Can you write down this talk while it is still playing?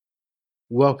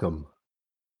Welcome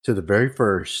to the very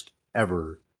first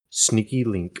ever Sneaky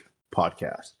Link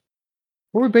podcast,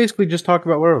 where we basically just talk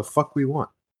about whatever the fuck we want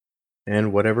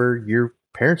and whatever your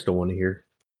parents don't want to hear.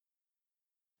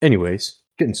 Anyways,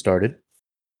 getting started.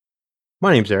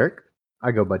 My name's Eric.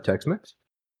 I go by Tex-Mex.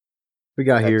 We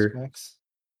got here Tex-Mex.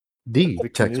 the We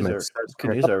can Tex-Mex.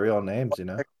 use our real names, you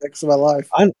know. Text of my life.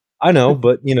 I know,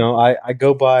 but I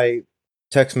go by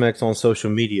Tex-Mex on social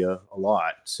media a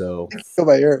lot. So Go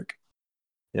by Eric.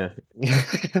 yeah.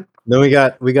 Then we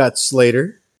got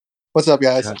Slater. What's up,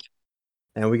 guys?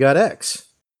 And we got X.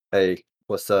 Hey,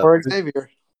 what's up? Or Xavier.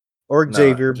 Or No,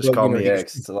 Xavier. just call me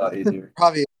X. It's a lot easier.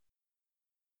 Probably.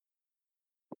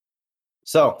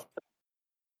 So,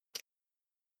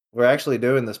 we're actually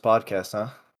doing this podcast, huh?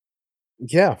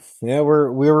 Yeah,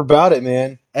 we're about it,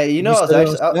 man. Hey, You said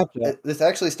it on Snapchat. this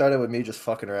actually started with me just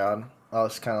fucking around. I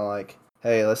was kind of like,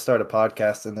 hey, let's start a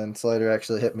podcast. And then Slater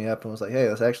actually hit me up and was like, hey,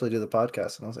 let's actually do the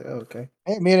podcast. And I was like, oh, okay.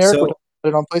 Hey, me and Eric So- were talking about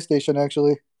it on PlayStation,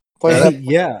 actually. Playing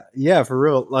that. Yeah, for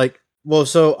real.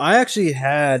 So I actually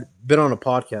had been on a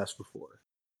podcast before.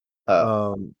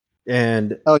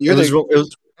 And Oh, you're it was, the. real- it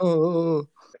was Oh,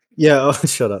 yeah.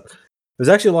 Shut up. It was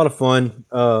actually a lot of fun.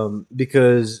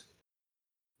 Because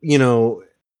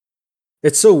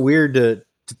it's so weird to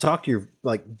talk to your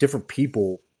different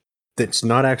people that's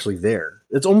not actually there.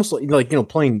 It's almost like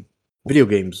playing video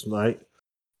games, right?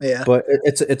 yeah. But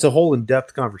it's a whole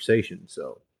in-depth conversation.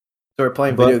 So So we're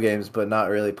playing But- video games, but not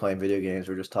really playing video games.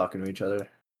 We're just talking to each other.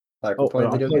 Like, we're Oh, playing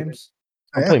I'm video playing- games?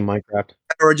 I'm Yeah. playing Minecraft.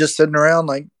 We're just sitting around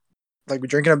like we're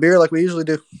drinking a beer like we usually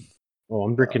do. Oh,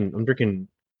 I'm drinking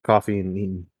coffee and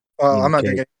eating. Well, I'm not Okay.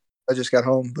 drinking. I just got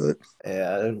home, but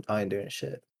Yeah, I ain't doing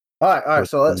shit. All right.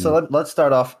 So let's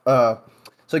start off.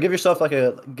 So give yourself like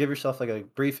a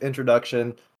brief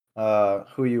introduction.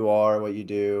 Who you are, what you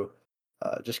do,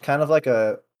 just kind of like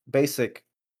a basic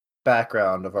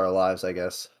background of our lives, I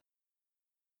guess.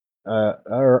 All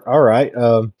right.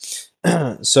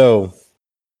 So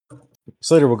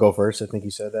Slater will go first. I think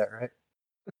you said that, right?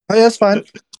 oh, yeah, that's fine.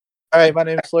 All right, my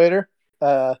name is Slater.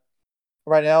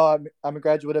 Right now I'm a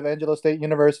graduate of Angelo State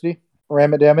University.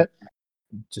 Ram it, damn it.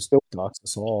 Just dox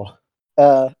us all.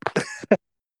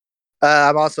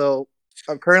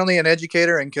 I'm currently an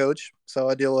educator and coach, so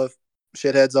I deal with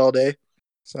shitheads all day.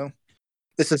 So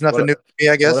this is nothing What- new to me,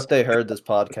 I guess. What if they heard this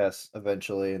podcast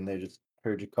eventually and they just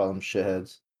heard you call them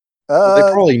shitheads? They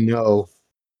probably know.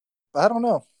 I don't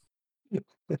know.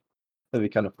 That'd be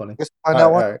kind of funny. Guess find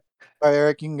out one. All right. All right,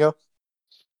 Eric, you can go.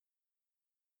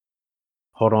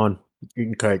 Hold on.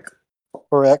 Eating cake.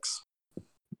 Or X.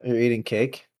 You're eating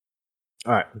cake.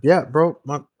 All right. Yeah, bro.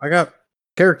 I got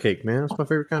carrot cake, man. That's my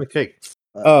favorite kind of cake.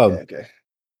 Okay.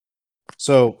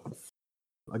 So,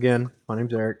 again, my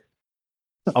name's Eric.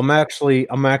 I'm actually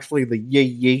the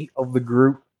yay of the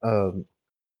group.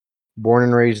 Born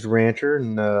and raised rancher,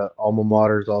 and alma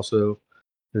mater is also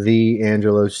the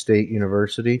Angelo State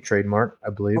University trademark, I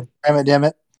believe. Ram it, damn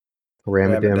it.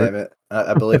 Ram it, damn it.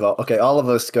 I believe all of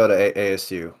us go to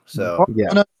ASU. So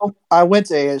Yeah. No, I went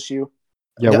to ASU.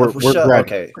 Yeah, we're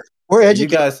okay. We're You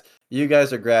educated.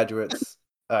 guys are graduates.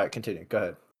 All right, continue. Go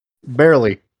ahead.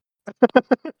 barely.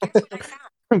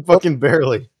 Fucking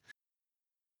barely.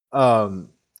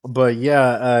 But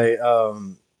yeah,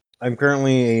 I'm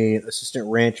currently an assistant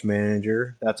ranch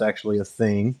manager. That's actually a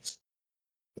thing.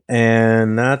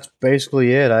 And that's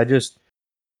basically it. I just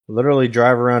literally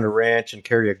drive around a ranch and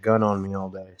carry a gun on me all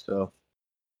day. So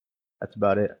that's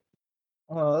about it.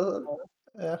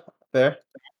 Yeah, fair.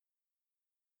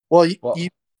 Well, Well-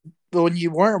 but when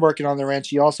you weren't working on the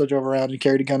ranch, you also drove around and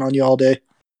carried a gun on you all day.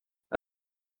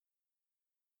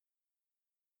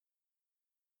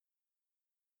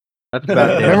 That's about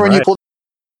it. Remember when you pulled?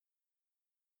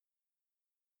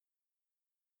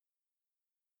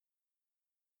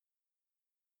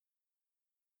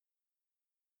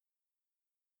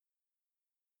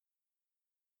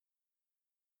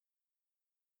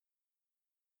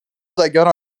 That gun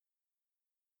on.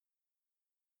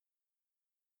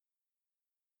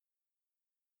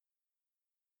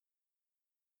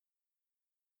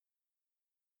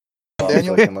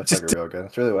 Daniel? Daniel looks like a real gun.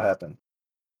 That's really what happened.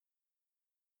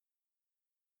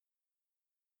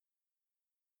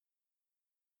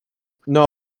 No.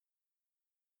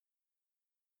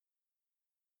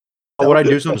 What I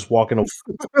do is I'm just walking over.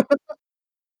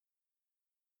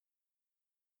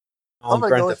 I'm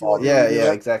gonna go with you on that.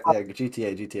 Yeah, exactly. Yeah,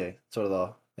 GTA. Sort of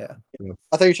all. Yeah.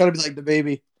 I thought you were trying to be like the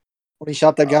baby when he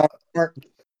shot that guy.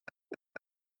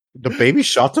 The baby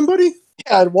shot somebody?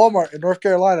 Yeah, at Walmart in North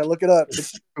Carolina. Look it up.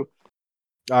 It's true.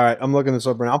 All right, I'm looking this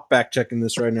up right now. I'm fact checking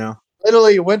this right now.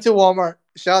 Literally went to Walmart,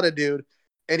 shot a dude,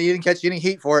 and he didn't catch any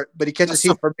heat for it, but he catches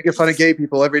heat for making fun of gay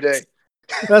people every day.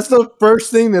 That's the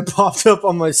first thing that popped up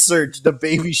on my search: the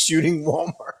baby shooting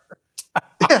Walmart.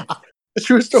 Yeah, a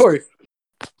true story.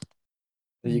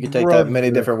 You can take that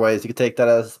many different ways. You can take that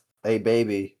as a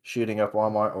baby shooting up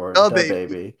Walmart or A the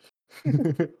baby.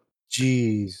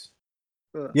 Jeez.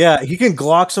 Yeah, he can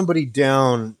Glock somebody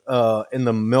down in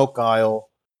the milk aisle,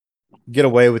 get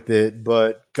away with it,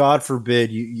 but God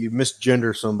forbid you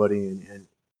misgender somebody and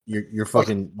you're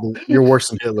fucking you're worse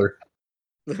than Hitler.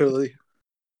 Literally.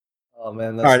 Oh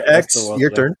man, All right, that's X, the world. your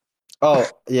turn. Oh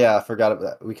yeah, I forgot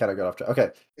about that. We kind of got off track. Okay.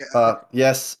 Yeah.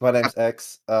 Yes, my name's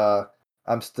X.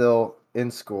 I'm still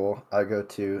in school. I go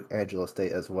to Angela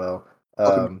State as well.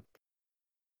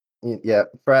 Yeah,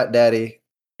 Frat Daddy.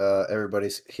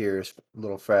 Everybody's here is a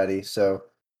little fratty. So,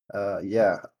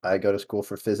 yeah, I go to school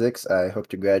for physics. I hope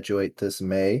to graduate this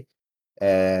May,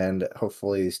 and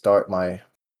hopefully start my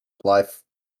life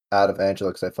out of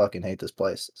Angela because I fucking hate this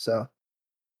place. So,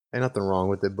 Ain't nothing wrong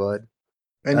with it, bud.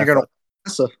 And you're gonna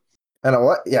and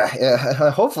what? Yeah.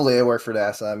 Hopefully, it worked for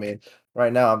NASA. I mean,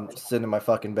 right now I'm sitting in my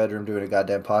fucking bedroom doing a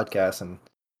goddamn podcast, and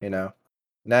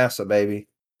NASA, baby.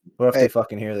 What if they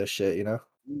fucking hear this shit?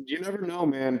 You never know,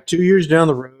 man. 2 years down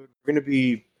the road, we're gonna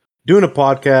be doing a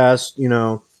podcast.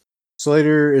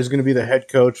 Slater is gonna be the head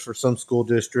coach for some school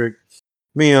district.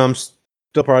 Me, I'm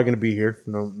still probably gonna be here.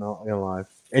 No, not gonna lie.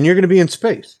 And you're gonna be in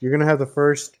space. You're gonna have the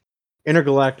first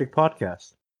intergalactic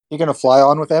podcast. You're gonna fly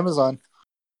on with Amazon.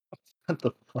 What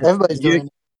the fuck? Everybody's doing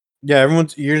it. Yeah,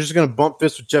 you're just gonna bump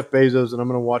fists with Jeff Bezos, and I'm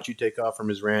gonna watch you take off from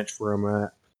his ranch where I'm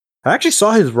at. I actually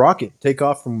saw his rocket take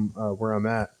off from where I'm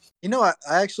at. I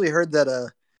actually heard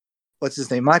that what's his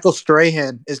name? Michael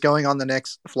Strahan is going on the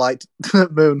next flight to the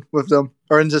moon with them,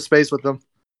 or into space with them.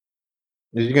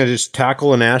 Is he gonna just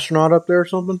tackle an astronaut up there or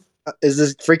something? Is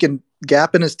this freaking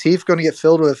gap in his teeth going to get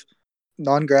filled with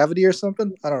non-gravity or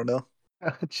something? I don't know.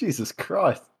 Jesus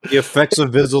Christ. The effects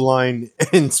of Invisalign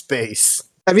in space.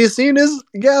 Have you seen his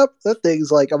gap? That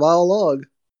thing's like a mile long.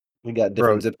 We got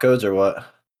different zip codes or what?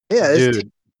 Yeah,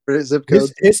 Dude. His zip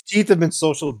code. His teeth have been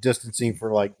social distancing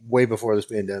for like way before this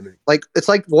pandemic. Like it's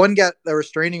like one got a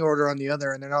restraining order on the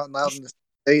other, and they're not allowed in the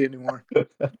state anymore.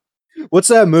 What's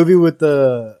that movie with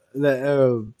was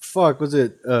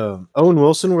it Owen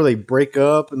Wilson where they break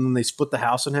up and then they split the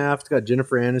house in half? It's got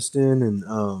Jennifer Aniston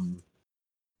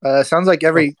and Sounds like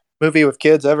every movie with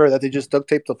kids ever that they just duct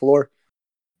tape the floor.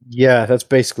 yeah, that's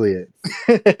basically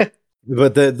it.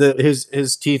 But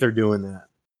his teeth are doing that.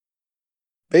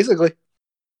 Basically.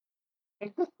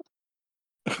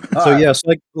 So yes,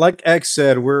 like X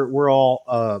said, we're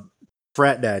all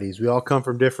frat daddies. We all come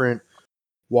from different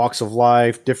walks of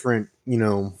life, different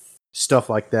stuff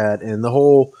like that. And the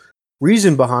whole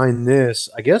reason behind this,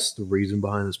 I guess, the reason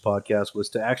behind this podcast was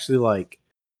to actually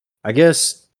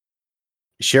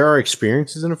share our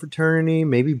experiences in a fraternity,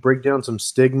 maybe break down some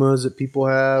stigmas that people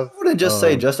have. I wouldn't just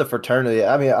say just a fraternity.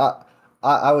 I mean,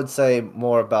 I would say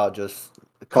more about just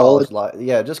college life.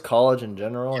 Yeah, just college in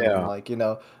general. Yeah. And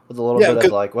with a little bit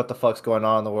of like what the fuck's going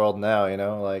on in the world now,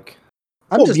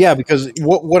 because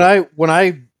when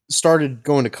I started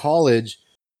going to college,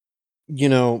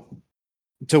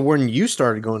 to when you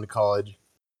started going to college,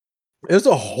 there's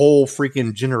a whole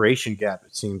freaking generation gap,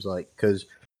 it seems like, because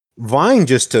Vine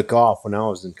just took off when I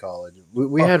was in college.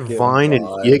 We had Vine and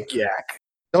Yik Yak.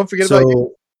 Don't forget about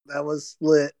Yik. That was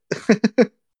lit.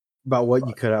 About what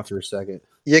you cut out for a second?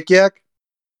 Yik Yak?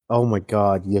 Oh my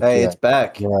God, Yik Yak. Hey, it's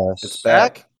back. Yes. It's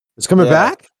back. It's coming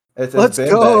back? Let's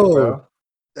go. Back, bro.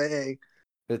 Hey.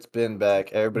 It's been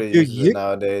back. Everybody uses it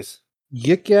nowadays.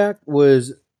 Yik Yak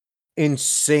was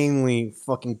insanely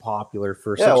fucking popular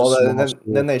for such a small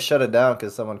school. Then they shut it down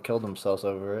because someone killed themselves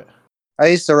over it. I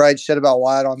used to write shit about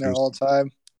Wyatt on there all the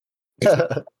time,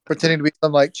 pretending to be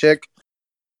some like chick.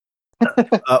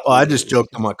 I just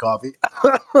joked on my coffee.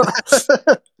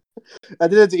 I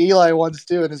did it to Eli once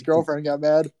too, and his girlfriend got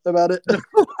mad about it.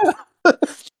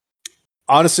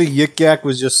 Honestly, Yik Yak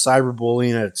was just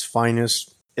cyberbullying at its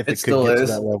finest. If it could get to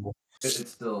that level, it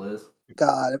still is.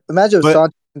 God, imagine if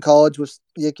Santi in college was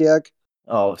Yik Yak.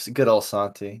 Oh, it's good old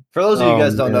Santi. For those of you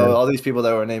guys don't know, all these people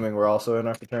that we're naming were also in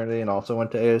our fraternity and also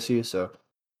went to ASU. So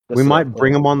we might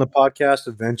bring them on the podcast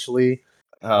eventually.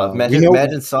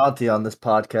 Imagine Santi on this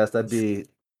podcast.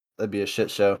 That'd be a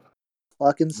shit show.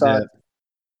 Fucking Santi.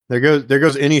 Yeah. There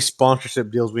goes any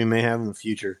sponsorship deals we may have in the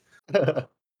future.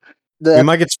 We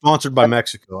might get sponsored by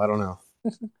Mexico. I don't know.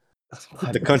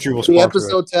 The country will sponsor the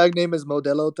episode tag name is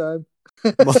Modelo Time.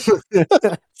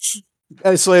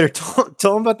 Hey Slater,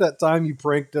 tell him about that time you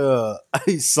pranked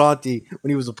Santi when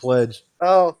he was a pledge.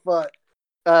 Oh fuck!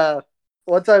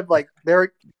 One time,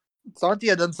 Santi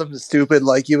had done something stupid.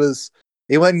 Like he was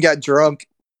He went and got drunk,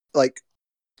 like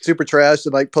super trashed,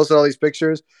 and like posted all these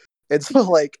pictures. And so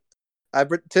like I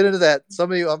pretended that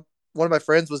somebody, one of my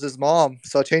friends was his mom,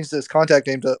 so I changed his contact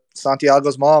name to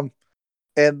Santiago's mom,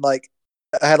 and like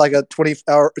I had like a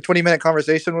 20-minute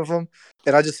conversation with him,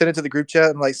 and I just sent it to the group chat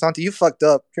and like, Santi, you fucked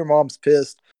up. Your mom's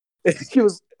pissed. And he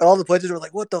was, all the pledges were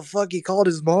like, what the fuck? He called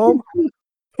his mom?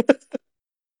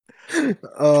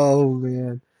 Oh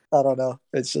man. I don't know.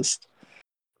 It's just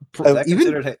Is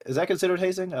that considered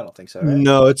hazing? I don't think so, right?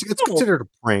 No, it's considered a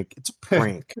prank. It's a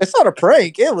prank. it's not a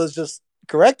prank. It was just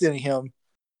correcting him.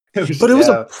 But it was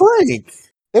a prank.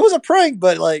 It was a prank,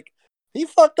 but like he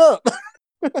fucked up.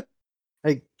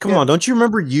 Hey, come on! Don't you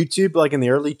remember YouTube like in the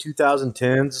early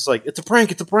 2010s? It's like it's a prank,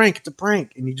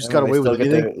 and you just got away with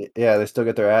anything. They still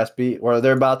get their ass beat, or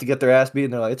they're about to get their ass beat,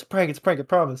 and they're like, "It's a prank, I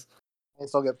promise." They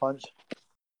still get punched.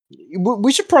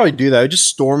 We should probably do that. Just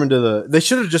storm into the. They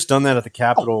should have just done that at the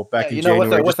Capitol back in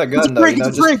January. With a gun, it's a prank,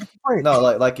 it's a prank. No,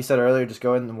 like you said earlier, just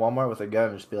go in Walmart with a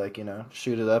gun and just be like,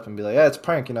 shoot it up and be like, yeah, it's a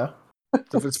prank, It's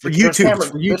for YouTube. It's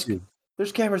for YouTube.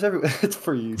 There's cameras everywhere. It's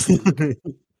for YouTube.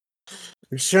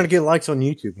 We're just trying to get likes on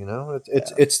YouTube,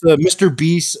 It's the Mr.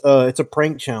 Beast. It's a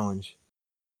prank challenge.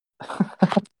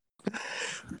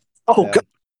 God.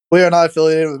 We are not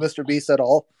affiliated with Mr. Beast at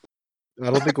all. I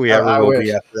don't think we ever will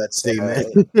be after that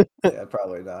statement. Yeah,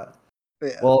 probably not.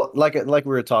 Yeah. Well, like we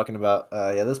were talking about,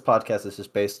 this podcast is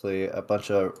just basically a bunch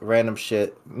of random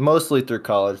shit, mostly through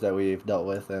college that we've dealt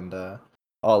with, and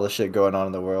all the shit going on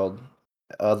in the world,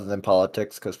 other than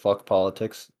politics, because fuck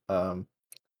politics.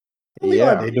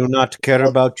 They do not care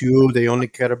about you. They only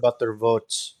care about their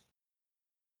votes.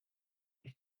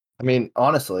 I mean,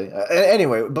 honestly.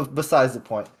 Anyway, but besides the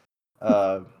point,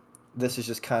 this is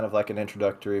just kind of like an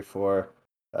introductory for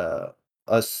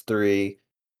us three.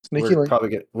 We're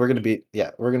gonna be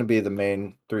the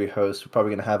main three hosts. We're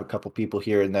probably gonna have a couple people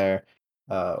here and there.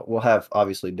 We'll have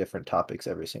obviously different topics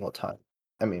every single time.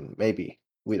 I mean, maybe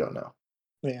we don't know.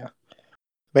 Yeah,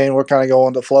 man, we're kind of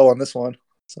going to flow on this one.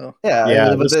 So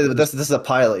this is a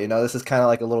pilot. This is kind of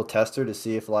like a little tester to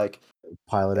see if like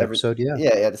pilot episode.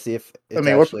 To see if it's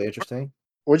actually interesting.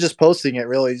 We're just posting it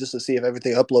really just to see if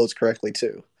everything uploads correctly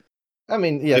too. I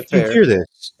mean, if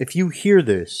you hear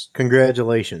this,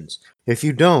 congratulations. If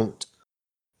you don't,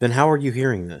 then how are you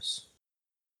hearing this?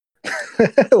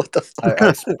 What the fuck?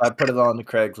 I put it on the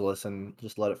Craigslist and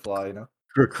just let it fly,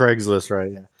 For Craigslist,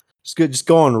 right? Yeah. Just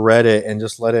go on Reddit and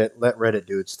just let Reddit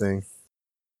do its thing.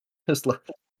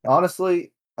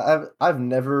 Honestly, I've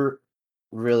never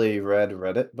really read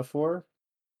Reddit before.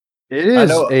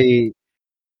 It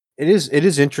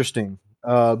is interesting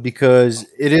because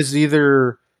it is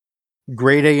either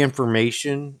grade A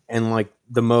information and like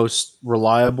the most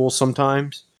reliable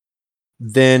sometimes,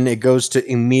 then it goes to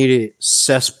immediate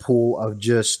cesspool of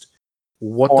just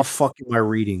what the fuck am I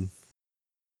reading?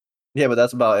 Yeah, but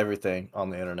that's about everything on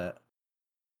the internet.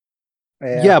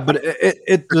 Yeah, but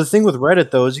the thing with Reddit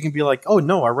though is you can be like, oh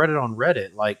no, I read it on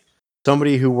Reddit. Like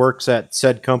somebody who works at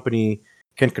said company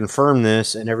can confirm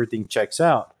this and everything checks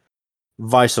out.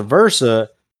 Vice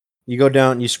versa, you go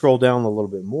down, you scroll down a little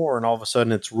bit more, and all of a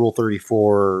sudden it's Rule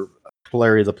 34,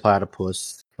 Larry the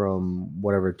Platypus from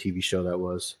whatever TV show that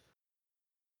was.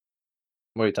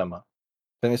 What are you talking about?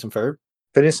 Phineas and Ferb?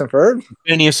 Phineas and Ferb?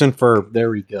 Phineas and Ferb.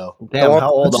 There we go. Damn, how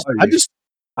old are you?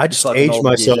 I just aged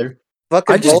myself.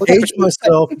 I just aged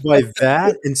myself by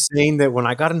that and saying that when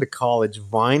I got into college,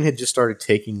 Vine had just started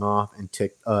taking off and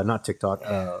not TikTok,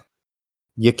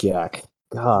 Yik Yak.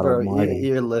 God almighty.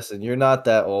 You're not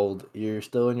that old. You're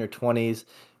still in your 20s.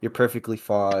 You're perfectly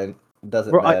fine. It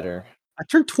doesn't matter. I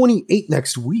turned 28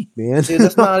 next week, man. Dude,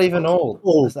 that's not even old.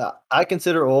 I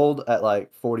consider old at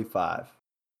like 45.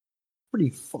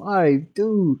 45,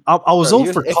 dude. I was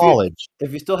old for college.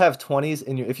 If you still have 20s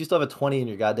if you still have a 20 in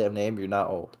your goddamn name, you're not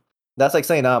old. That's like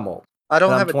saying I'm old.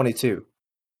 I'm 22.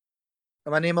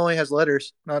 My name only has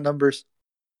letters, not numbers.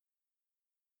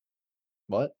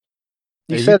 What?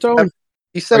 You said I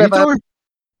have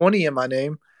 20 in my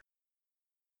name.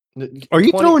 Are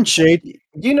you throwing shade?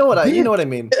 You know what I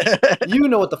mean. You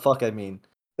know what the fuck I mean.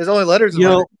 There's only letters in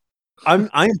my name.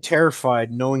 I'm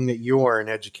terrified knowing that you are an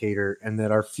educator and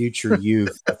that our future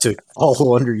youth have to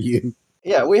follow under you.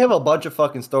 Yeah, we have a bunch of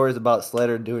fucking stories about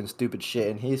Slater doing stupid shit,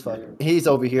 and he's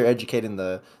over here educating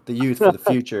the youth for the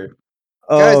future.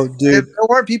 Oh, guys, dude! If there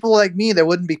weren't people like me, there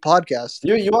wouldn't be podcasts.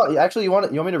 You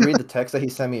want me to read the text that he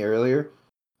sent me earlier?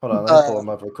 Hold on, let me pull him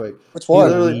up real quick. Which one?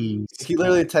 He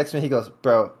literally texted me. He goes,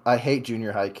 "Bro, I hate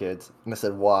junior high kids," and I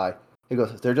said, "Why?" He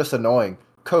goes, "They're just annoying."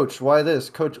 Coach, why this?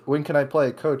 Coach, when can I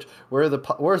play? Coach, where's the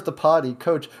potty?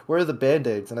 Coach, where are the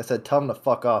Band-Aids? And I said, tell him to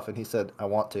fuck off. And he said, I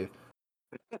want to.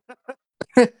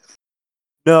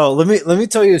 No, let me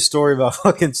tell you a story about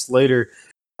fucking Slater.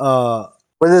 When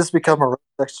did this become a roast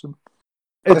section?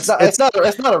 It's not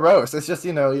a roast. It's just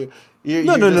No, you're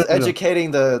no, no, just no, no.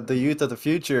 educating the youth of the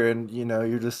future, and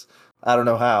you're just I don't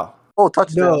know how. Oh,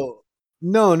 touchdown.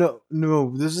 No.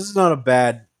 This is not a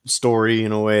bad story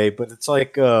in a way, but it's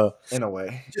like In a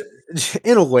way.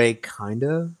 in a way,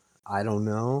 kinda. I don't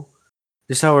know.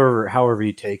 Just however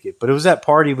you take it. But it was that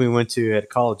party we went to at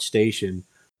College Station.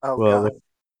 Oh Well, god.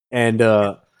 and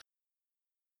uh,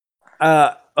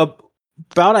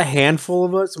 about a handful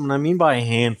of us. When I mean by a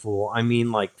handful, I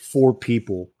mean like 4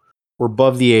 people were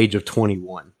above the age of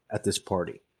 21 at this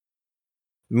party.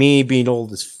 Me being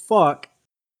old as fuck,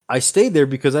 I stayed there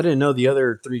because I didn't know the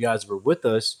other 3 guys that were with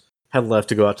us had left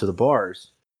to go out to the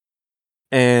bars.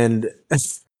 And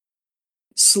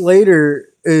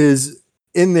Slater is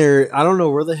in there. I don't know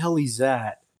where the hell he's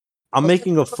at. I'm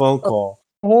making a phone call.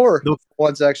 More The,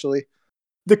 once actually.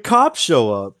 the cops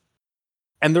show up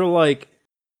and they're like,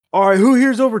 all right, who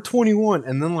here's over 21?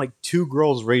 And then like 2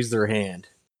 girls raise their hand.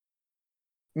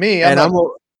 Me, I'm And not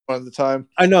one at the time.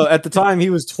 I know at the time he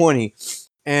was 20.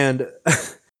 And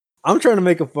I'm trying to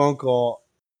make a phone call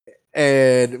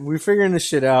and we're figuring this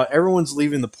shit out. Everyone's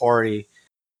leaving the party.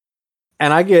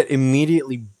 And I get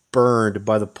immediately burned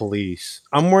by the police.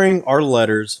 I'm wearing our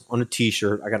letters on a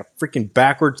t-shirt. I got a freaking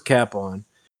backwards cap on.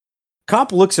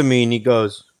 Cop looks at me and he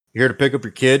goes, "You here to pick up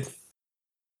your kid?"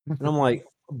 And I'm like,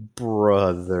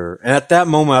 "Brother." And at that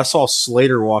moment I saw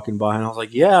Slater walking by and I was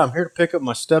like, "Yeah, I'm here to pick up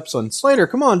my stepson." "Slater,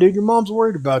 come on, dude. Your mom's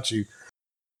worried about you."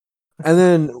 And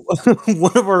then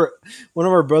one of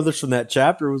our brothers from that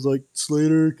chapter was like,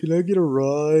 "Slater, can I get a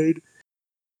ride?"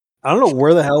 I don't know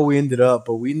where the hell we ended up,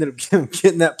 but we ended up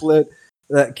getting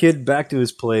that kid back to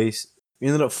his place. We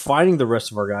ended up fighting the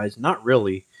rest of our guys. Not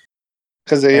really.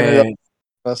 Because they ended up And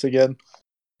with us again.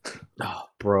 oh,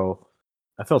 bro,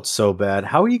 I felt so bad.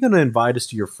 How are you going to invite us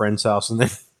to your friend's house and then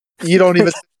You don't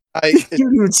even you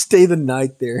don't even stay the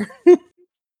night there?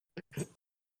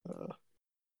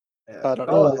 Yeah, I don't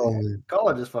know.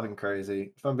 college is fucking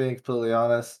crazy. If I'm being completely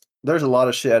honest, there's a lot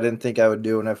of shit I didn't think I would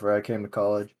do whenever I came to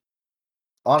college.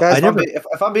 Guys,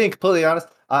 If I'm being completely honest,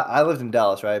 I lived in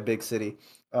Dallas, right, a big city.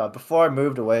 Before I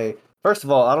moved away, first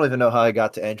of all, I don't even know how I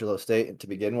got to Angelo State to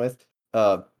begin with.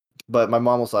 Uh, but my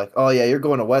mom was like, "Oh yeah, you're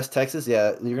going to West Texas.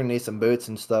 Yeah, you're gonna need some boots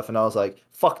and stuff." And I was like,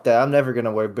 "Fuck that! I'm never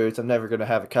gonna wear boots. I'm never gonna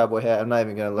have a cowboy hat. I'm not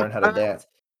even gonna learn how to dance."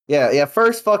 Yeah, yeah.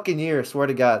 First fucking year, swear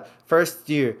to God, first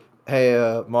year.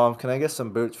 Hey, mom, can I get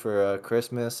some boots for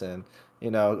Christmas? And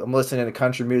I'm listening to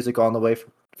country music on the way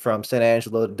from San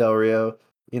Angelo to Del Rio,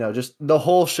 just the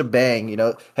whole shebang,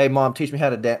 Hey mom, teach me how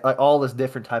to dance, like all this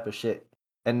different type of shit.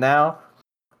 And now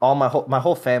all my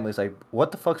whole family's like,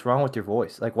 what the fuck's wrong with your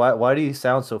voice? Like why do you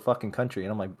sound so fucking country?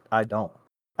 And I'm like, I don't.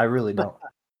 I really don't.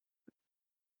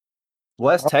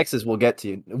 West Texas will get to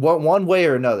you. One way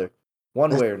or another.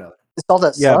 One way or another. it's all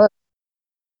that Yeah, sun.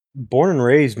 born and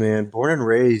raised, man. Born and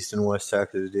raised in West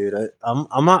Texas, dude. I'm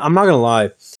not gonna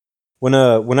lie. When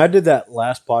I did that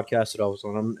last podcast that I was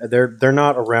on, they're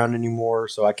not around anymore,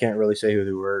 so I can't really say who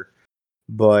they were.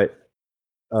 But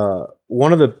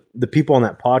one of the people on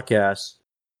that podcast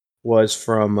was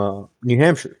from New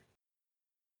Hampshire.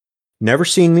 Never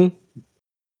seen me,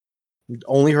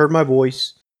 only heard my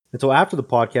voice until after the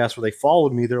podcast where they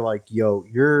followed me. They're like, "Yo,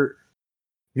 your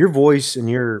voice and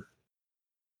your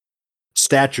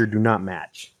stature do not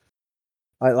match."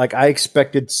 I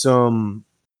expected some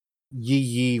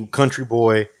yee country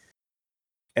boy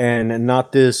and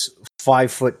not this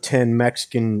 5'10"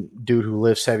 Mexican dude who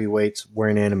lifts heavy weights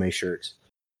wearing anime shirts.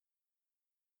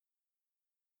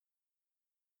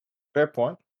 Fair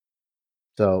point.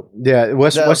 So yeah, That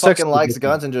West Texas fucking is likes different.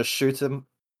 guns and just shoots him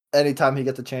anytime he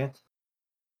gets a chance.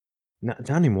 Not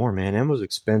anymore, man. Ammo's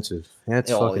expensive.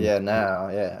 That's Oh fucking. yeah, now,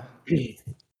 yeah.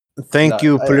 Thank No,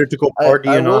 you, political I, party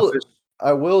I in will office.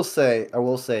 I will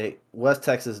say West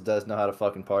Texas does know how to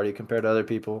fucking party compared to other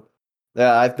people.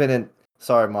 Yeah, I've been in.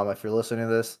 Sorry, mom, if you're listening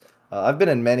to this, I've been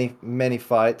in many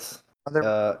fights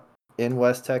uh, in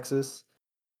West Texas.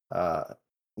 Uh,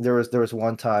 there was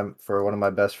one time for one of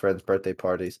my best friend's birthday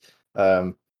parties.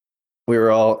 Um, we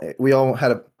all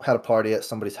had a party at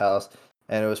somebody's house,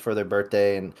 and it was for their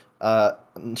birthday.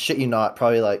 And shit, you not,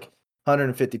 probably like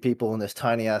 150 people in this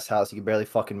tiny ass house. You could barely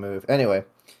fucking move. Anyway,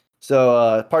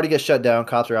 so party gets shut down.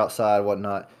 Cops are outside,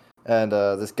 whatnot. And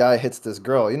this guy hits this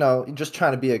girl. Just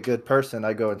trying to be a good person.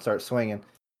 I go and start swinging.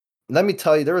 Let me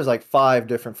tell you, there was like 5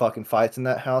 different fucking fights in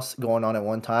that house going on at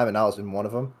one time, and I was in one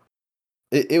of them.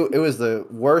 It was the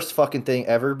worst fucking thing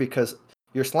ever because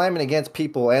you're slamming against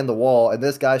people and the wall, and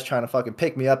this guy's trying to fucking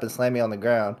pick me up and slam me on the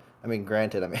ground. I mean,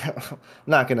 granted, I mean, I'm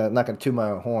not gonna toot my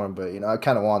own horn, but I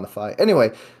kind of won the fight.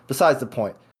 Anyway, besides the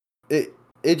point,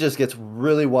 it just gets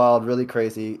really wild, really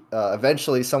crazy.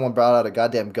 Eventually, someone brought out a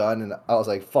goddamn gun, and I was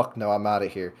like, "Fuck no, I'm out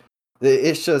of here."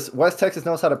 It's just West Texas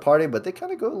knows how to party, but they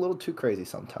kind of go a little too crazy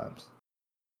sometimes.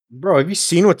 Bro, have you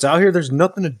seen what's out here? There's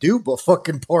nothing to do but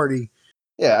fucking party.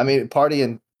 Yeah, I mean, party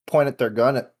and point at their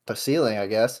gun at the ceiling, I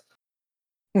guess.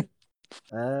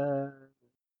 As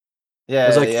Yeah,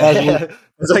 I casually, yeah.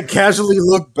 as I casually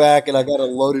look back and I got a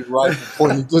loaded rifle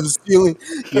pointing to the ceiling.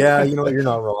 Yeah, you know what? You're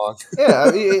not wrong. Yeah,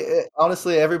 I mean,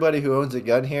 honestly, everybody who owns a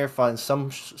gun here finds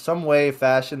some way,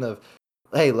 fashion of,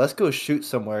 hey, let's go shoot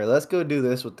somewhere. Let's go do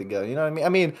this with the gun. You know what I mean? I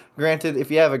mean, granted, if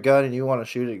you have a gun and you want to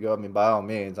shoot it, go. I mean, by all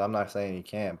means, I'm not saying you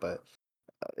can't, but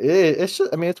it's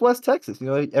just, I mean, it's West Texas.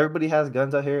 Everybody has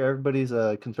guns out here. Everybody's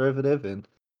conservative, and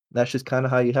that's just kind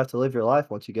of how you have to live your life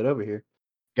once you get over here.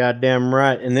 Goddamn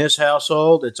right. In this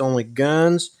household, it's only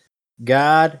guns,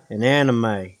 God, and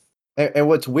anime. And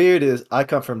what's weird is I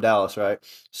come from Dallas, right?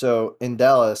 So in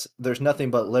Dallas, there's nothing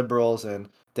but liberals and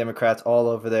Democrats all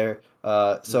over there.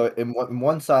 So in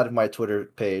one side of my Twitter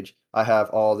page, I have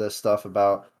all this stuff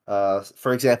about,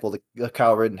 for example, the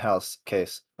Kyle Rittenhouse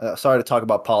case. Sorry to talk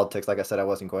about politics. Like I said, I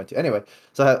wasn't going to. Anyway,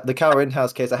 so the Kyle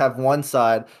Rittenhouse case, I have one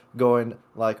side going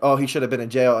like, oh, he should have been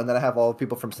in jail, and then I have all the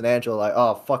people from San Angelo like,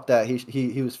 oh, fuck that,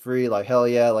 he was free, like hell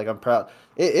yeah, like I'm proud.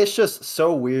 It's just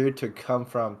so weird to come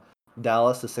from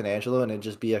Dallas to San Angelo and it'd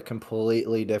just be a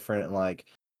completely different like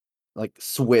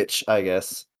switch, I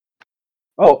guess.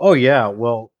 Oh yeah.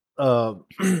 Well,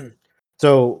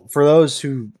 so for those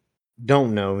who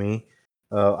don't know me,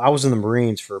 I was in the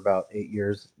Marines for about 8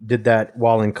 years. Did that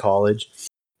while in college,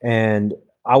 and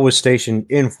I was stationed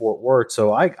in Fort Worth.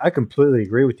 So I completely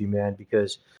agree with you, man,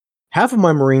 because half of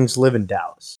my Marines live in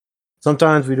Dallas.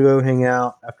 Sometimes we go hang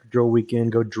out after drill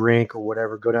weekend, go drink or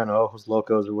whatever, go down to Ojos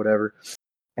Locos or whatever.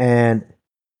 And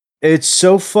it's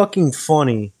so fucking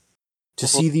funny to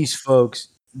see these folks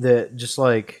that just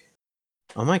like,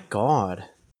 oh my God,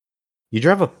 you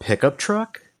drive a pickup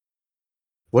truck?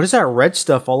 What is that red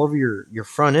stuff all over your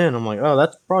front end? I'm like, oh,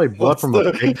 that's probably blood What's from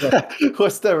a pig.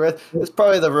 what's the rest? It's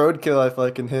probably the roadkill I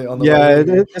fucking hit on the way Yeah,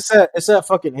 over here. it's that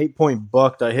fucking 8 point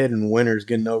buck that I hit in winters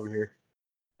getting over here.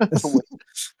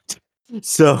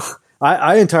 So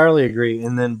I entirely agree.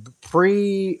 And then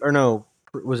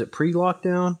was it pre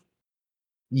lockdown?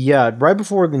 Yeah, right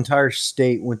before the entire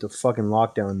state went to fucking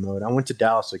lockdown mode, I went to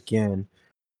Dallas again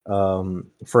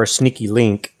for a sneaky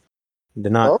link. Did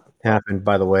Oh, not happen,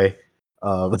 by the way.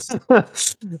 Uh,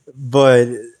 but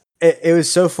it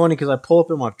was so funny because I pull up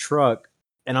in my truck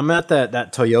and I'm at that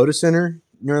Toyota Center.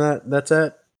 You know that's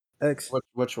at X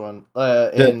Which one?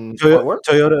 the In Fort Worth?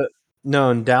 Toyota.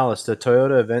 No, in Dallas, the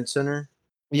Toyota Event Center.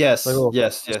 It's like a Yes, little,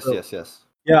 yes, yes, so yes, yes.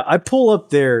 yeah, I pull up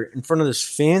there in front of this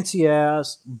fancy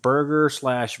ass burger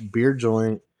slash beer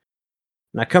joint,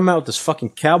 and I come out with this fucking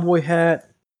cowboy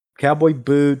hat, cowboy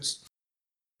boots.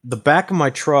 The back of my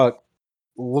truck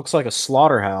looks like a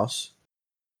slaughterhouse.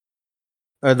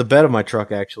 Or the bed of my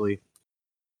truck, actually.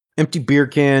 Empty beer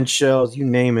cans, shells, you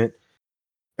name it.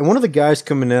 And one of the guys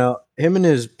coming out, him and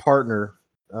his partner,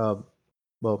 uh,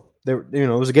 well, it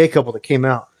was a gay couple that came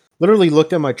out, literally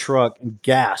looked at my truck and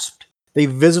gasped. They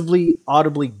visibly,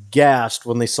 audibly gasped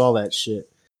when they saw that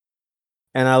shit.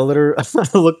 And I literally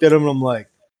I looked at him and I'm like,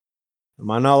 am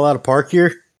I not allowed to park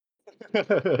here?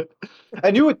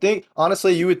 And you would think,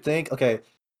 honestly, okay,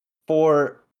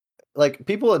 for like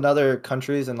people in other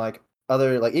countries and like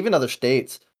other like even other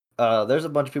states, there's a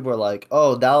bunch of people who are like,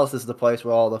 oh, Dallas is the place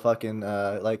where all the fucking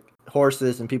like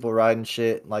horses and people riding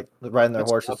shit, like riding their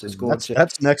That's horses to nothing. school and That's shit.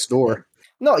 that's next Yeah. door.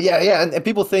 No, yeah, yeah, and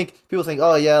people think,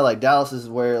 oh yeah, like Dallas is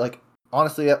where like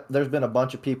honestly, there's been a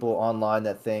bunch of people online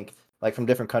that think like from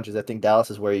different countries that think Dallas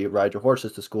is where you ride your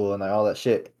horses to school and like all that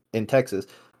shit in Texas.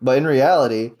 But in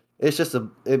reality, it's just I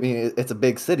mean, it's a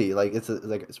big city. Like it's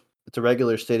a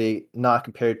regular city, not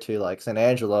compared to like San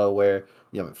Angelo where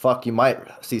fuck, you might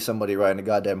see somebody riding a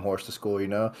goddamn horse to school.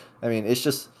 I mean,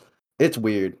 it's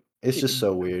weird. It's just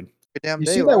so weird. every damn You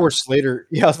day. see that where Slater?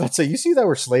 Yeah, I was about to say. You see that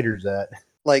where Slater's at?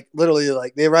 Like literally,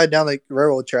 like they ride down like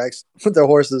railroad tracks with their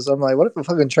horses. I'm like, what if a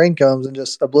fucking train comes and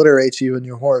just obliterates you and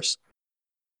your horse?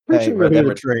 Pretty Hey, sure you'll hear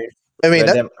the train. I mean,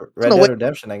 that's Red no Dead way.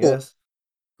 Redemption, I Cool. guess.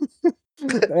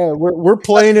 We're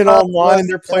playing it online.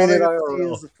 They're And all playing it they're gonna see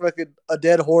IRL. is fucking a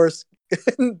dead horse. I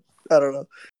don't know.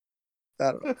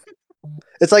 I don't know.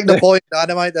 It's like Napoleon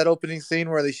Dynamite, that opening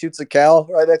scene where they shoots a cow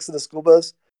right next to the school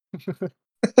bus.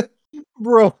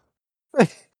 Bro.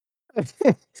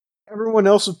 Everyone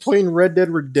else is playing Red Dead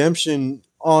Redemption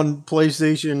on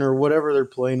PlayStation or whatever they're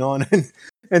playing on, and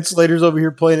And Slater's over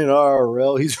here playing an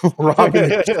RRL. He's robbing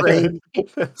the train.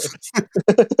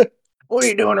 What are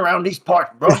you doing around these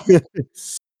parts, bro?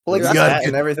 Like You his gotta hat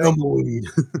and everything.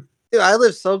 Dude, I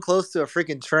live so close to a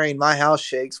freaking train. My house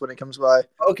shakes when it comes by.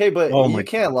 Okay, but Oh you my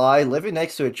can't lie. Living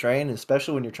next to a train,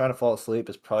 especially when you're trying to fall asleep,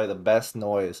 is probably the best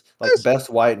noise, like Yes. best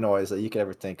white noise that you could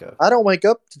ever think of. I don't wake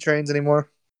up to trains anymore.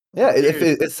 Yeah,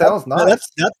 Dude, it sounds nice.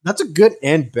 That's a good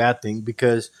and bad thing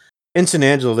because in San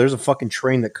Angelo, there's a fucking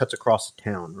train that cuts across the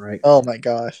town, right? Oh my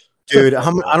gosh. Dude, I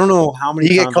don't know how many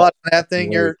You get times. caught in that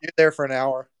thing, you're there for an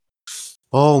hour.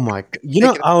 Oh my! You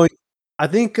know, I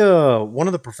think one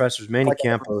of the professors, Manny Like-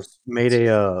 Campos, made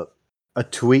a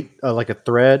tweet, like a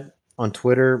thread on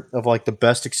Twitter of like the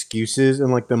best excuses,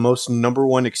 and like the most number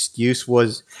one excuse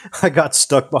was I got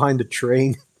stuck behind a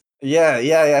train. Yeah.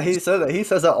 He said that. He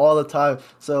says that all the time.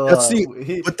 So That's the,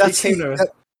 he but that's came the,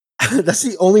 to. that's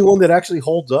the only one that actually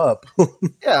holds up.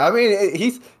 Yeah, I mean,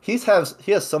 he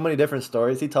has so many different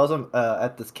stories. He tells them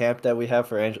at this camp that we have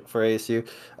for ASU.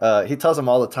 He tells them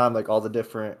all the time, like all the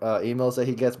different emails that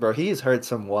he gets, bro. He's heard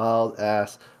some wild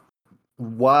ass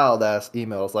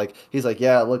emails. Like he's like,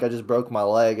 yeah, look, I just broke my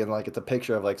leg, and like it's a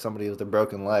picture of like somebody with a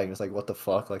broken leg. It's like, what the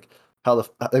fuck? Like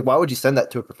like why would you send that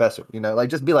to a professor? You know, like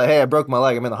just be like, hey, I broke my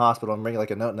leg. I'm in the hospital. I'm bringing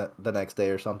like a note the next day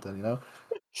or something. You know,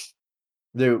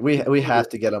 dude, we have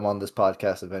to get him on this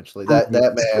podcast eventually. That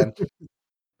man,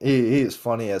 he is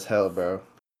funny as hell, bro.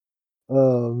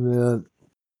 Oh man.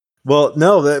 Well,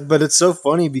 no, but it's so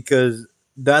funny because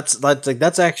that's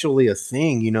actually a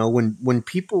thing. You know, when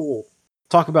people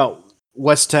talk about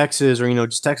West Texas or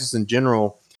just Texas in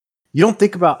general, you don't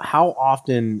think about how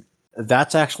often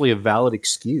that's actually a valid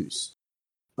excuse.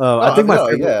 I think No,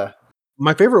 yeah.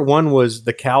 my favorite one was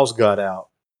the cows got out,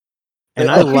 and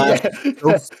I Oh, laughed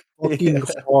yeah. so fucking Yeah.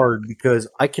 hard because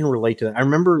I can relate to that. I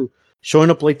remember showing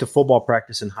up late to football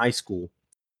practice in high school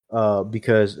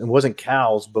because it wasn't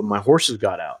cows, but my horses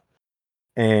got out,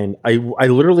 and I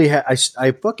literally had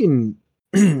I fucking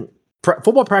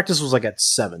football practice was like at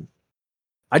 7.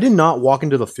 I did not walk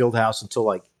into the field house until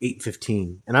like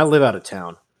 8:15, and I live out of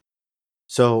town.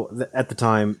 So at the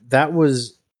time, that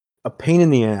was a pain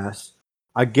in the ass.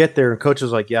 I get there, and coach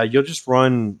was like, "Yeah, you'll just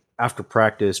run after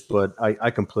practice," but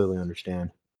I completely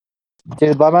understand.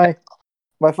 Dude, by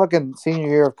my fucking senior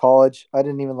year of college, I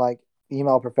didn't even like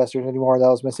email professors anymore that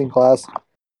was missing class.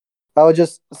 I would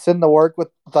just send the work with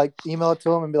like email it to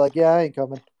them and be like, yeah, I ain't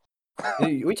coming.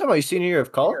 We talking about your senior year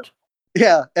of college?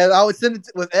 Yeah, and I would send it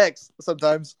with X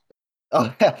sometimes.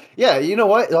 Oh yeah, yeah. You know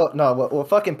what? Oh, no, what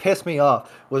fucking pissed me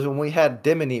off was when we had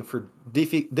Dimony for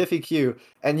Diffie Q,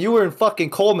 and you were in fucking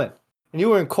Coleman, and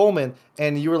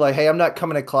you were like, "Hey, I'm not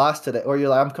coming to class today," or you're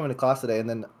like, "I'm coming to class today," and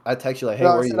then I text you like, "Hey, No,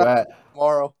 I where are said you at?"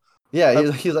 tomorrow.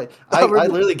 Yeah, he's like, I I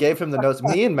remember- literally gave him the notes.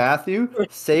 Me and Matthew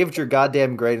saved your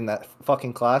goddamn grade in that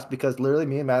fucking class because literally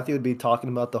me and Matthew would be talking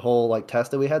about the whole like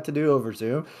test that we had to do over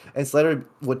Zoom, and Slater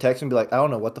would text me and be like, "I don't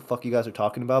know what the fuck you guys are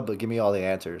talking about, but give me all the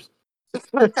answers." It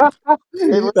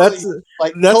literally, That's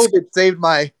like that's COVID saved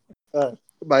my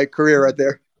career right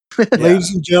there.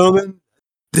 ladies and gentlemen,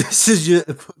 this is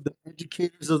the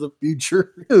educators of the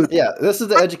future. Dude, Yeah, this is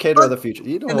the educator of the future.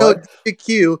 You know I know what?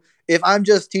 Q if I'm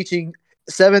just teaching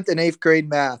 7th and 8th grade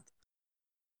math.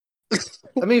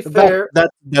 I mean, fair,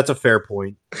 That's a fair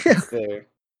point. fair,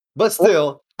 but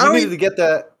still, I you don't needed even- to get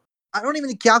that. I don't even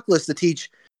need calculus to teach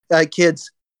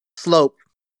kids slope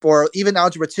or even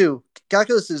algebra 2.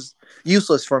 Calculus is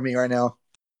useless for me right now.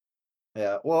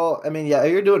 Yeah, well, I mean, yeah,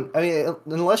 you're doing. I mean,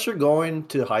 unless you're going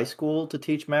to high school to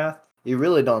teach math, you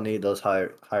really don't need those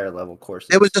higher level courses.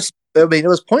 It was just, I mean, it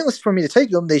was pointless for me to take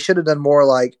them. They should have done more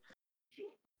like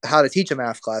how to teach a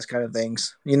math class kind of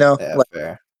things, Yeah, like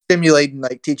fair. simulating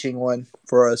like teaching one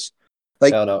for us.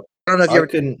 Like, No, no, I don't know if you I ever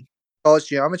couldn't. college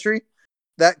geometry.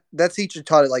 That teacher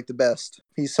taught it like the best.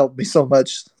 He's helped me so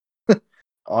much.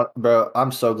 Bro,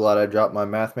 I'm so glad I dropped my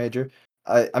math major.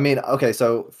 I mean, okay,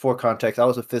 so for context, I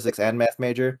was a physics and math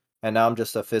major, and now I'm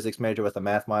just a physics major with a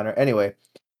math minor. Anyway,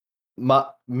 my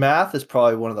math is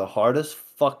probably one of the hardest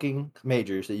fucking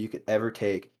majors that you could ever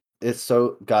take. It's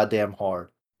so goddamn hard.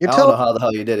 You're I don't know telling how the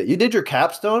hell you did it. You did your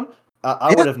capstone. I Yeah.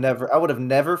 I would have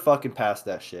never fucking passed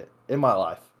that shit in my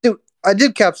life. dude, I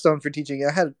did capstone for teaching.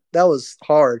 That was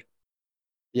hard.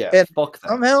 Yeah, And fuck that.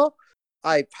 somehow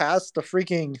I passed the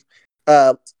freaking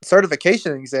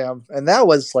certification exam, and that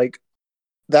was like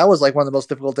one of the most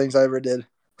difficult things I ever did.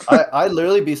 I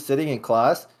literally be sitting in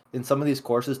class in some of these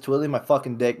courses, twiddling my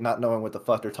fucking dick, not knowing what the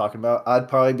fuck they're talking about. I'd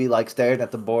probably be like staring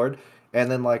at the board,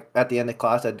 and then like at the end of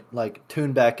class, I'd like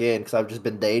tune back in because I've just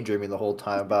been daydreaming the whole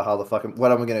time about how the fucking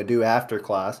what I'm gonna do after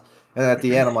class. And then at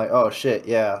the end, I'm like, oh shit,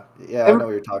 yeah, I know what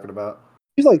you're talking about.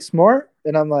 He's like smart,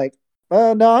 and I'm like,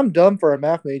 No, I'm dumb for a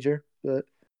math major, but I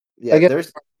Yeah,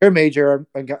 guess your major,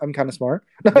 I'm kind of smart.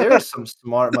 there's some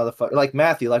smart motherfucker like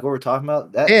Matthew, like what we're talking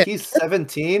about. That Man, he's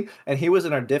 17 and he was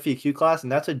in our Diff EQ class,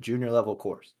 and that's a junior level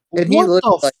course. and he What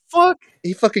literally, the fuck?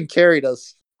 he fucking carried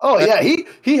us. Oh yeah,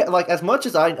 he like as much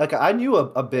as I knew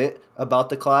a bit about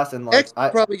the class and like X I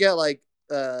probably got like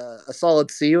a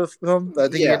solid C with him. But I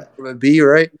think he yeah. ended up a B,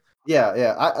 right?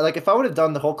 Yeah. I like if I would have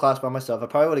done the whole class by myself, I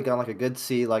probably would have gone like a good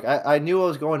C. Like I knew what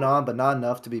was going on, but not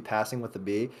enough to be passing with a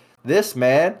B. This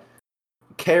man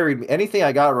carried me. Anything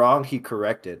I got wrong, he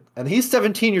corrected. And he's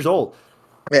 17 years old.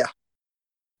 Yeah.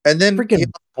 And then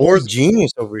Freaking boy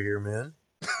genius over here, man.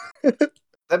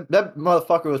 That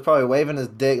motherfucker was probably waving his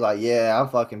dick like, yeah, I'm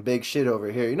fucking big shit over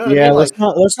here. You know what I Yeah, mean? Like,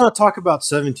 let's not talk about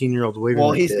 17-year-olds waving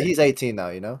well, their dick. he's 18 now,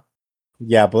 you know?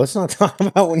 Yeah, but let's not talk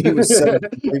about when he was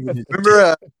 17 waving his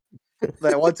remember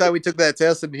that one time we took that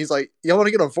test, and he's like, "Y'all want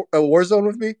to get on a Warzone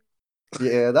with me?"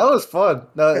 Yeah, that was fun.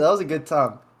 No, that was a good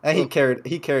time. And he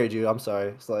carried you. I'm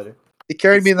sorry, Slider. He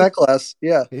carried me in that class.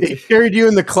 Yeah, He carried you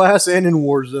in the class and in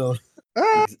Warzone.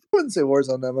 I wouldn't say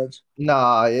Warzone that much.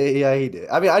 Nah, yeah, he did.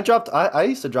 I mean, I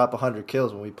used to drop 100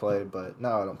 kills when we played, but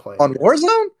now I don't play On anymore.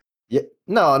 Warzone. Yeah,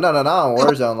 no, not on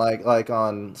Warzone, like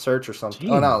on Search or something.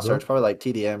 Oh, Jeez, not on bro. Search, probably like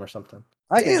TDM or something.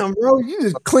 Damn, bro, you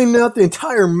just cleaned out the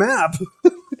entire map.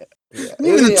 Yeah,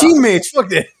 Even the teammates, fuck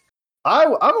that.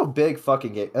 I'm a big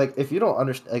fucking game. Like, if you don't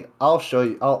understand, like, I'll show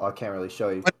you. I can't really show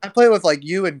you. When I play with like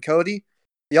you and Cody,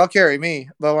 y'all carry me.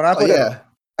 But when I Oh play, yeah,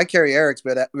 I carry Eric's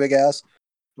big ass.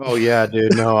 Oh yeah,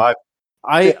 dude. No,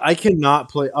 I cannot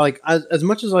play like as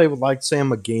much as I would like to say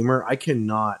I'm a gamer. I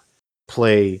cannot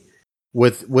play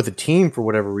with a team for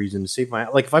whatever reason to save my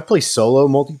like. If I play solo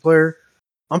multiplayer,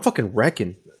 I'm fucking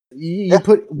wrecking. You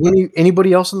put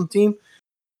anybody else on the team,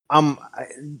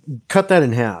 cut that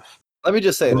in half. let me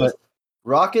just say this: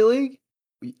 Rocket League,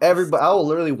 everybody, I will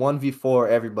literally 1v4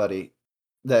 everybody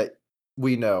that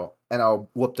we know, and I'll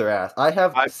whoop their ass. I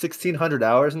have 1,600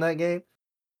 hours in that game.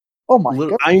 Oh my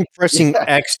god! I'm pressing Yeah.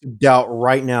 X to doubt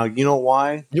right now. You know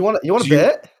why? You want to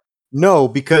bet? No,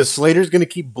 because Slater's gonna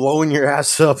keep blowing your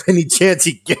ass up any chance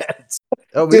he gets.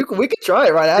 Oh, we could try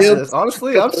it right after this.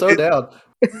 Honestly, I'm so down.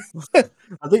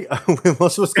 I think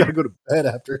most of us gotta go to bed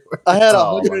after. I had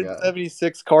Oh my God.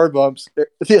 176 car bumps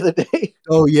the other day.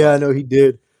 Oh yeah, no, he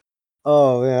did.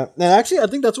 Oh yeah. And actually, I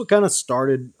think that's what kind of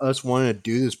started us wanting to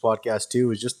do this podcast too.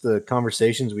 Was just the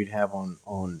conversations we'd have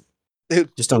on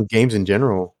Dude, just on games in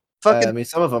general. fucking, I mean,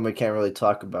 some of them we can't really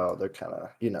talk about. They're kind of,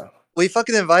 you know. we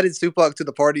fucking invited Supak to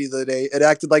the party the other day. It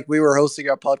acted like we were hosting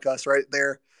our podcast right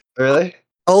there. Really?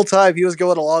 The whole time he was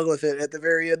going along with it. At the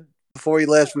very end, before he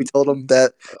left, we told him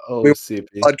that Oh, we were CP.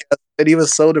 podcast, and he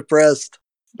was so depressed.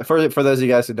 For those of you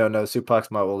guys who don't know,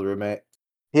 Supak's my old roommate.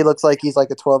 He looks like he's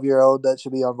like a 12-year-old that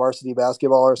should be on varsity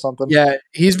basketball or something. Yeah,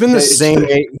 he's been the Hey, same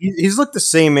age. He's looked the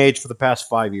same age for the past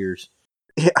 5 years.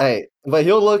 Hey, but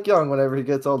he'll look young whenever he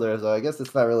gets older, so I guess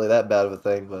it's not really that bad of a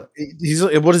thing. But He's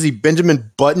what is he,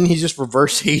 Benjamin Button? He's just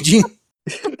reverse aging.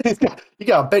 he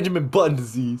got Benjamin Button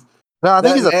disease. No, I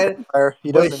think he's a man, vampire.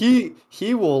 He but doesn't.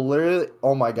 he will literally.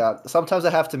 Oh my God! Sometimes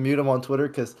I have to mute him on Twitter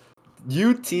because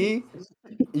UT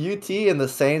and the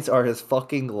Saints are his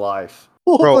fucking life.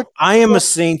 Bro, I am a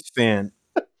Saints fan,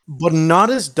 but not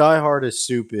as diehard as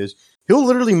Soup is. He'll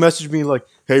literally message me like,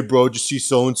 "Hey, bro, did you see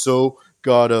so and so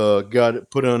got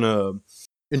put on a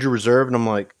injured reserve?" And I'm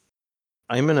like,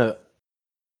 I'm in a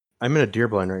deer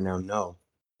blind right now. No.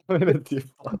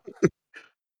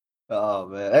 Oh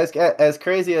man, as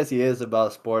crazy as he is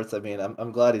about sports, I mean,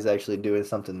 I'm glad he's actually doing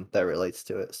something that relates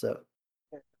to it. So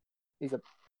He's a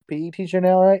PE teacher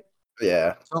now, right?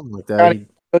 yeah. Something like that.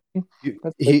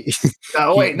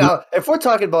 No, wait, now if we're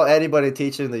talking about anybody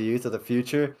teaching the youth of the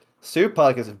future,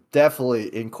 Supak is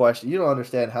definitely in question. You don't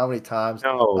understand how many times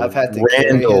I've had to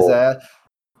carry his ass.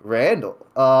 Randall.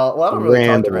 Well, I don't really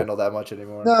talk to Randall that much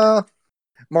anymore. No,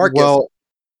 Marcus. Well,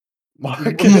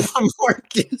 Marcus.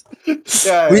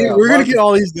 Yeah, we're gonna get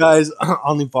all these guys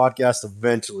on the podcast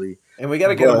eventually, and we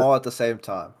gotta get them all at the same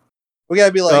time. We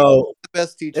gotta be like the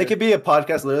best teacher. It could be a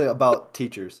podcast literally about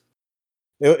teachers.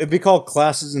 It'd be called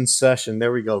Classes in Session.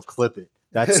 There we go. Clip it.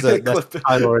 That's the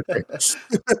title right there.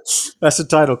 That's the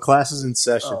title, Classes in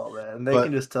Session. Oh man, they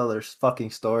can just tell their fucking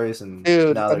stories, and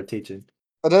now they're teaching.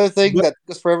 Another thing that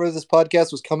just forever this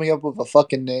podcast was coming up with a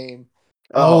fucking name.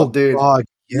 Oh dude, God,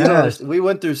 yes. We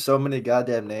went through so many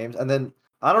goddamn names, and then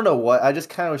I don't know what. I just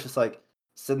kind of was just like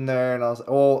sitting there, and I was like,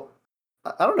 well,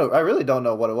 I don't know. I really don't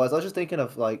know what it was. I was just thinking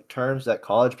of like terms that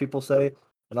college people say,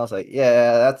 and I was like,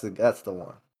 yeah, that's the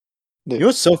one. You know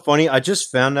what's so funny? I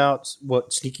just found out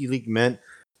what Sneaky Leak meant.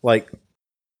 Like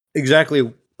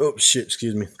exactly. Oh shit!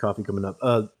 Excuse me. Coffee coming up.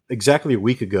 Exactly a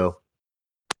week ago.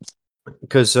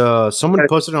 because someone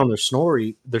posted it on their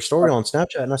story on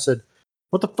Snapchat, and I said,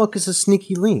 "What the fuck is a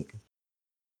sneaky link?"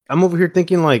 I'm over here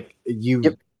thinking like you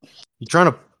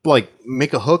trying to like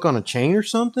make a hook on a chain or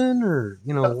something, or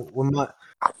what am I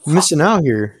missing out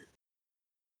here?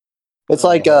 It's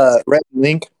like Red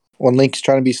Link when Link's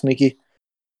trying to be sneaky.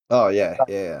 Oh yeah.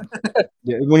 Yeah,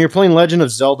 when you're playing Legend of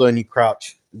Zelda and you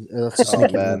crouch, that's a Oh sneaky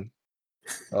link. man.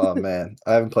 Oh man.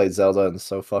 I haven't played Zelda in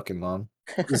so fucking long.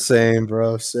 Same,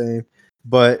 bro, same.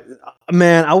 But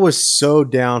man, I was so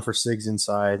down for Sigs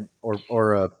Inside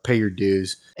or Pay Your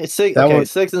Dues. It's six. That Okay, one,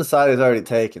 6 Inside is already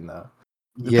taken though.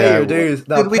 The Pay yeah, Your Dues.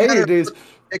 Now Dude, we Pay had Your our Dues.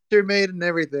 picture made and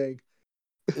everything.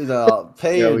 Pay yeah,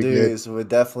 Your we did. Dues would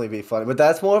definitely be funny, but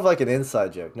that's more of like an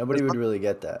inside joke. Nobody would really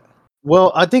get that.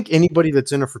 Well, I think anybody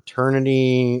that's in a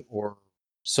fraternity or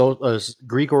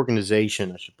Greek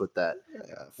organization, I should put that,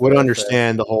 Yeah, would fair.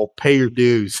 understand the whole pay your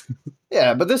dues.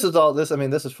 Yeah, but this is all this. I mean,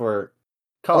 this is for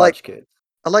I like college kids.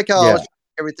 I like how I Yeah. was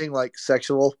everything like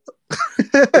sexual.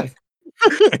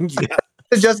 Yeah.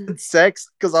 Just sex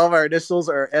because all of our initials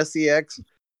are SEX.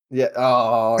 Yeah.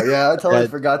 Oh, yeah. I totally Yeah.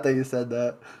 forgot that you said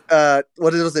that.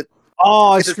 What was it? Oh,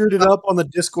 I It's just- screwed it up on the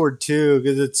Discord too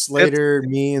because it's Slater,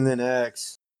 me, and then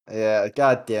X. Yeah.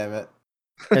 God damn it.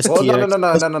 Well,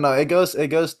 STX. no. It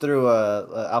goes through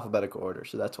alphabetical order,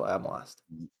 so that's why I'm last,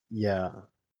 Yeah.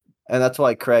 and that's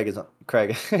why Craig's at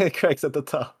the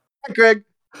top. Greg.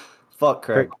 Fuck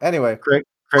Craig. Anyway,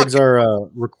 Craig's our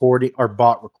our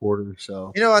bot recorder,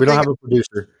 so You know, I we don't think have a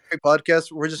producer.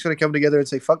 podcast. We're just gonna come together and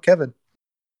say fuck Kevin.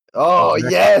 oh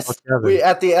Exactly. yes, Fuck Kevin. we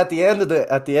at the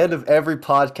end of every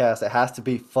podcast, it has to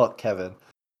be fuck Kevin.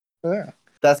 Yeah.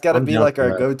 That's got to I'm be down like for our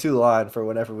that. go-to line for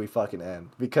whenever we fucking end.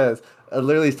 Because I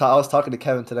was talking to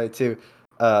Kevin today too.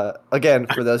 Again,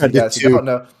 for those I of you did guys who too. don't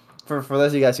know, for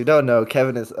those of you guys who don't know,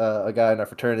 Kevin is a guy in our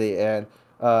fraternity, and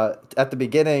at the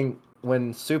beginning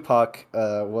when Supak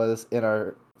was in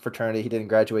our fraternity, he didn't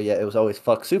graduate yet. It was always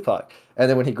fuck Supak, and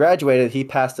then when he graduated, he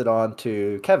passed it on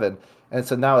to Kevin, and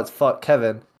so now it's fuck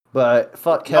Kevin. But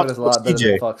fuck Kevin is a lot better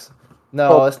than CJ. fucks.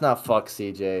 No, it's not fuck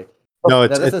CJ. No,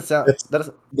 That doesn't sound.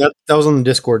 that was on the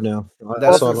Discord now. That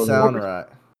I saw it doesn't on there. sound right.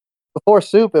 Before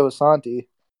soup, it was Santi.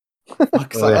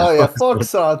 Fuck Oh, yeah. Oh yeah, fuck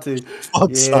Santi.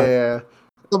 Fuck Santi. Yeah.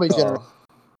 Let me generate.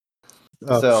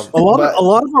 So, a but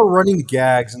lot of our running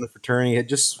gags in the fraternity had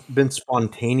just been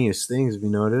spontaneous things. Have you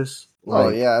noticed? oh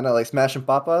Like yeah, I know, like smashing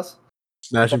papas.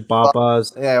 smashing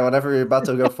papas. Yeah, whenever you're about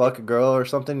to go fuck a girl or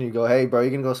something, you go, "Hey, bro,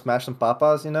 you gonna go smash some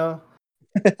papas?" You know,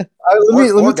 Let me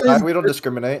or tell guy, you, we don't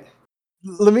discriminate.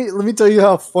 let me tell you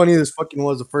how funny this fucking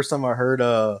was. The first time I heard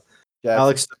Jackson.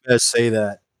 Alex Temez say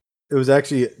that, it was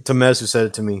actually Temez who said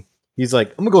it to me. He's like,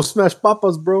 "I'm gonna go smash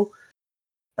papas, bro,"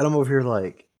 and I'm over here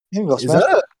like, You can go "Is smash.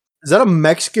 that a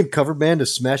Mexican cover band of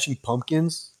Smashing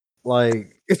Pumpkins?"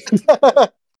 Like,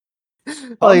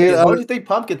 Pumpkins. What do you think?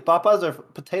 Pumpkins, papas, or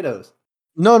potatoes?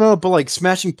 no, but like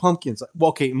Smashing Pumpkins. Well,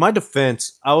 okay, in my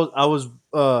defense, I was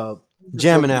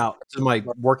jamming out to my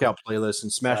workout playlist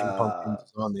and Smashing Pumpkins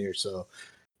is on there. So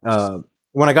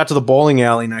when I got to the bowling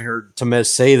alley and I heard Temez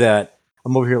say that,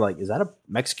 I'm over here like, is that a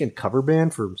Mexican cover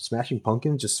band for Smashing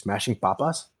Pumpkins? Just Smashing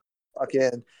Papas?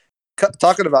 Fucking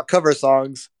talking about cover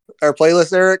songs. Our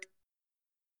playlist, Eric.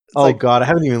 Oh God, I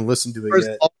haven't even listened to it first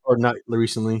yet, song- or not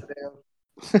recently.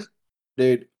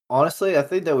 Dude, honestly, I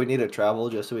think that we need to travel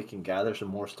just so we can gather some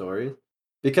more stories.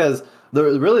 Because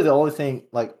the only thing,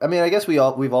 like, I mean, I guess we've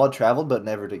all traveled, but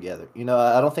never together. You know,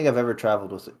 I don't think I've ever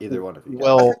traveled with either one of you guys.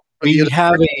 Well, we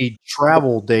have a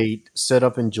travel date set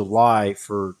up in July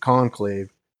for Conclave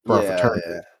for our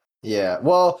fraternity. Yeah.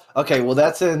 Well, okay. Well,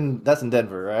 that's in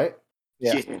Denver, right?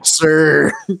 Yeah. Yes,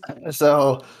 sir.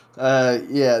 So,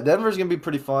 yeah, Denver's gonna be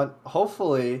pretty fun.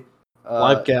 Hopefully,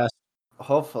 Livecast.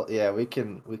 yeah, we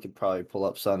can probably pull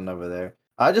up something over there.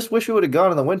 I just wish we would have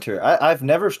gone in the winter. I've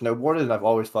never snowboarded, and I've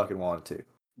always fucking wanted to.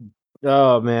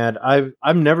 Oh man, I've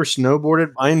never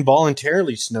snowboarded. I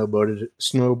involuntarily snowboarded. If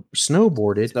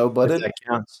Snowboarded? that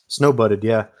counts. Snowboarded,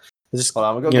 yeah. Just, Hold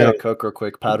on, I'm gonna go get a Coke real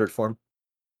quick, powdered form.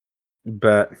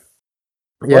 but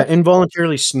yeah, What?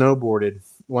 involuntarily snowboarded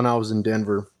when I was in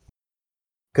Denver.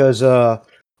 Because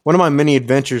one of my many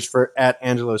adventures at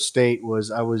Angelo State was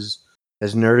I was,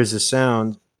 as nerd as it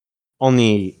sounds, on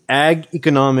the Ag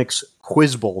Economics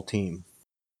Quiz Bowl team.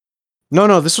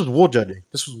 No, this was wool judging.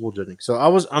 So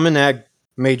I'm an ag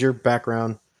major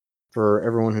background for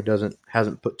everyone who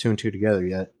hasn't put two and two together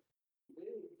yet.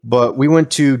 But we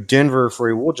went to Denver for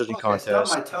a wool judging contest. I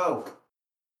stubbed my toe.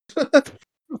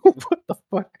 What the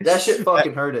fuck? That shit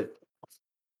fucking hurted.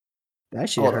 That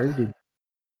shit Hold on. hurted.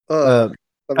 Let me-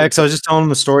 X, I was just telling him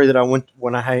the story that I went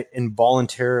when I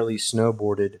involuntarily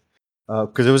snowboarded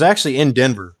because it was actually in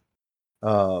Denver.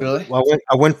 Really? Well,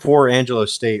 I went for Angelo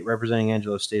State, representing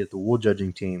Angelo State at the wool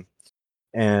judging team,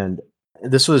 and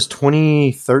this was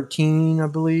 2013, I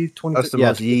believe. That's the Yeah,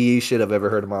 most yee shit I've ever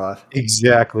heard in my life.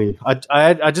 exactly.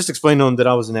 I just explained to them that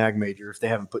I was an ag major if they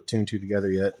haven't put two and two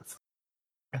together yet.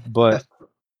 But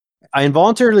I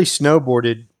involuntarily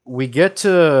snowboarded. We get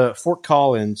to Fort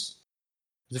Collins.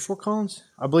 Is it Fort Collins?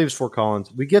 I believe it's Fort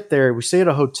Collins. We get there. We stay at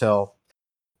a hotel.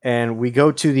 And we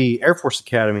go to the Air Force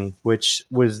Academy, which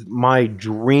was my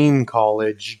dream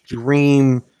college,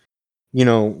 dream,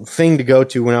 thing to go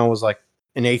to when I was like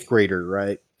an eighth grader,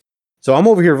 right? So I'm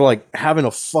over here like having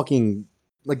a fucking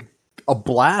like a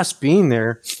blast being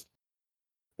there.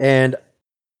 And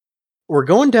we're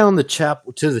going down the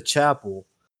chapel to the chapel.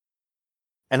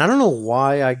 And I don't know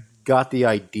why I got the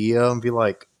idea and be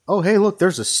like, oh hey, look,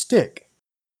 there's a stick.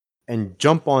 And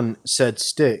jump on said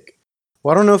stick.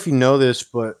 Well, I don't know if you know this,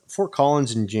 but Fort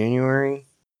Collins in January,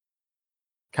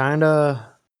 kind of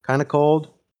cold,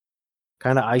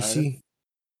 kind of icy.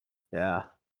 Yeah,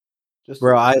 Just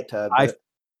bro, a tad I bit.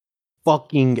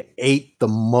 fucking ate the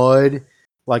mud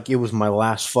like it was my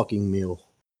last fucking meal.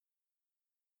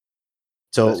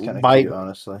 So That's kind of cute,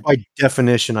 honestly. by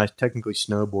definition, I technically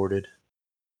snowboarded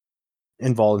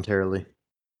involuntarily.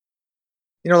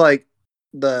 Like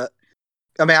I've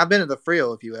been to the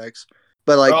Frio a few X,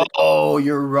 but like, oh,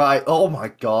 you're right. Oh my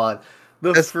god, the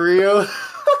That's- Frio.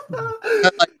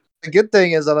 like, the good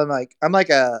thing is that I'm like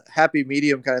a happy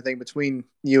medium kind of thing between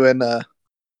you and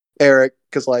Eric,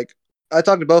 because like I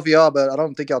talk to both of y'all, but I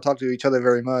don't think y'all talk to each other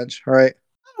very much, right?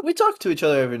 We talk to each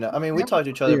other every now. I mean, we talk to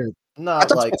each other I not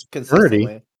talk like to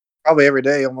consistently. Probably every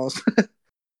day almost.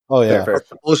 Oh yeah, Fair.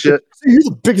 Bullshit. you're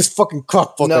the biggest fucking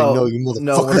cockfuck I know, you motherfucker.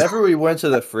 No, whenever we went to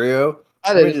the Frio, I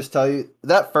let me didn't. just tell you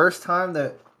that first time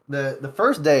that the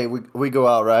first day we go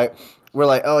out, right? We're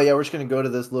like, oh yeah, we're just gonna go to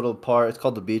this little part. It's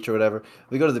called the beach or whatever.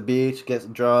 We go to the beach,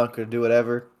 get drunk or do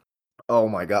whatever. Oh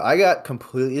my god, I got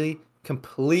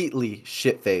completely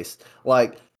shit faced.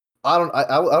 Like I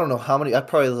don't know how many. I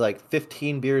probably was like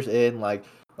 15 beers in, like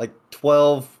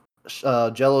 12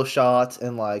 Jello shots,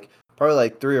 and like probably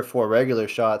like 3 or 4 regular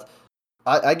shots.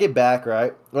 I get back,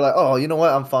 right? We're like, oh, you know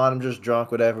what? I'm fine. I'm just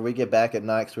drunk, whatever. We get back at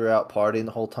night because we were out partying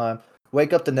the whole time.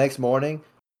 Wake up the next morning.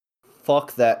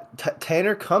 Fuck that.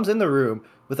 Tanner comes in the room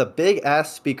with a big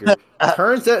ass speaker,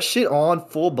 turns that shit on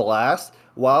full blast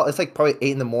while it's like probably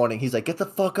 8 in the morning. He's like, get the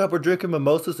fuck up. We're drinking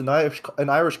mimosas and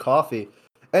Irish coffee.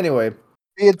 Anyway,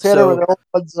 Me and Tanner were the only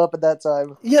ones up at that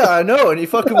time. yeah, I know, and he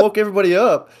fucking woke everybody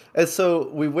up. And so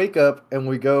we wake up and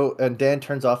we go, and Dan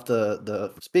turns off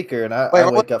the speaker, and I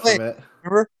wake up from it.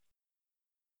 Remember?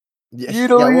 Yeah,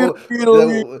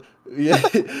 You yeah,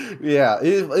 yeah.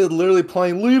 It's literally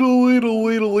playing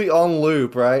little on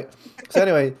loop, right? So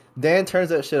anyway, Dan turns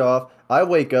that shit off. I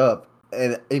wake up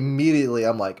and immediately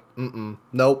I'm like,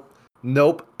 nope.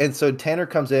 And so Tanner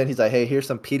comes in. He's like, hey, here's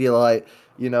some Pedialyte.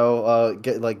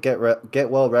 Get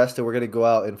well rested. We're gonna go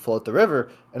out and float the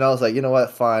river. And I was like, you know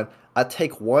what? Fine. I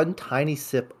take one tiny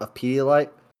sip of Pedialyte.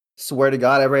 Swear to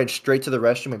God, I ran straight to the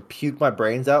restroom and puked my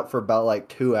brains out for about like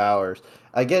 2 hours.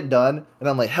 I get done and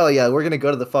I'm like, hell yeah, we're gonna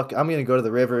go to I'm gonna go to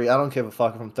the river. I don't give a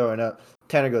fuck if I'm throwing up.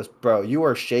 Tanner goes, bro, you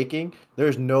are shaking.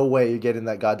 There's no way you get in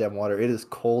that goddamn water. It is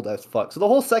cold as fuck. So the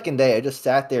whole second day, I just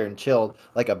sat there and chilled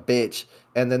like a bitch.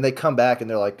 And then they come back and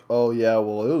they're like, oh yeah,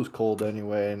 well it was cold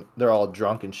anyway, and they're all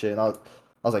drunk and shit. And I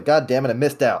was like, god damn it, I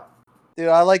missed out. Dude,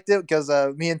 I liked it because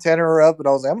me and Tanner were up, and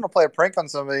I was like, I'm gonna play a prank on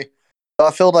somebody. So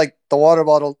I filled like the water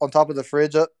bottle on top of the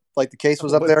fridge up, like the case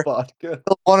was up With there. vodka.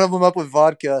 Filled one of them up with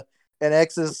vodka, and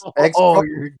X Oh,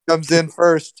 comes in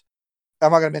first.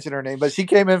 I'm not gonna mention her name, but she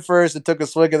came in first and took a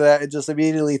swig of that and just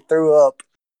immediately threw up.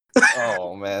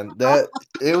 Oh man, that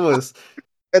it was.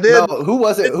 And then No, who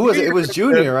was it? Who was it? It was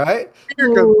Junior, right?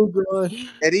 gosh.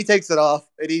 and he takes it off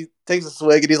and he takes a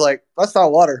swig and he's like, "That's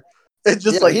not water." It's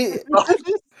just Yeah, like he.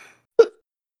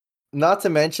 Not to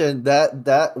mention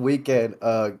that weekend,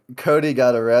 Cody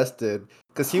got arrested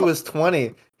because he was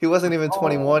 20. He wasn't even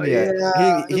 21 yet.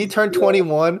 yeah, He turned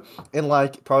 21 in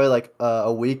like probably like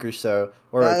a week or so,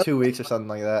 or 2 weeks or something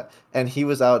like that. And he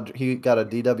was out. He got a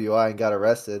DWI and got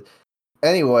arrested.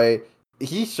 Anyway,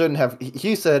 he shouldn't have.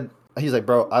 He said he's like,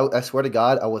 bro, I swear to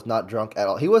God, I was not drunk at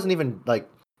all. He wasn't even like.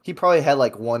 He probably had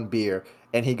like one beer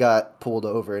and he got pulled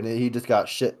over and he just got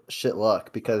shit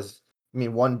luck because I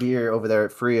mean, one beer over there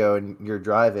at Frio and you're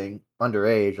driving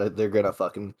underage, like, they're gonna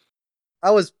fucking.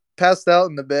 I was passed out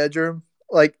in the bedroom.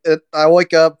 I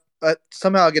wake up.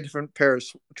 Somehow I get a different pair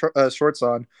of shorts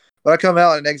on. But I come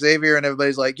out and Xavier and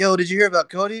everybody's like, "Yo, did you hear about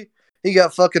Cody? He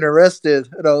got fucking arrested."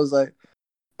 And I was like,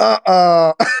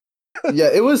 Yeah,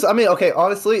 it was. I mean, okay,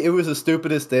 honestly, it was the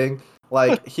stupidest thing.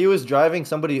 Like he was driving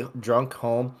somebody drunk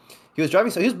home. He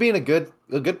was being a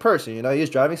good person, you know. He was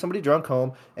driving somebody drunk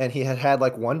home, and he had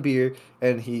like one beer,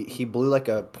 and he blew like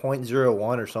a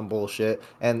 .01 or some bullshit.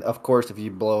 And of course, if you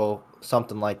blow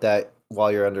something like that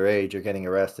while you're underage, you're getting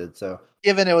arrested. So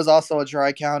Given it was also a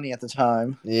dry county at the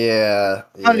time. yeah,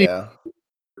 I don't yeah.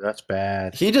 That's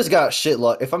bad. He just got shit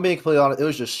luck. If I'm being completely honest, it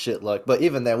was just shit luck. But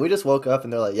even then, we just woke up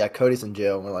and they're like, "Yeah, Cody's in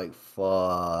jail." And we're like,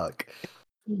 "Fuck."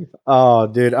 Oh,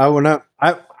 dude, I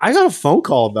got a phone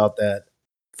call about that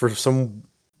for some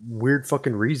weird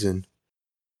fucking reason.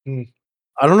 Hmm.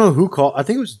 I don't know who called. I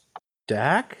think it was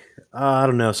Dak. I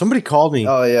don't know. Somebody called me.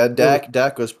 Oh yeah,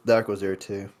 Dak was there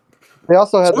too. They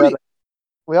also had Somebody, that.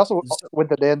 We also went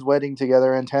to Dan's wedding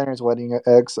together and Tanner's wedding.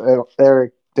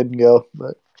 Eric didn't go,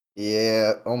 but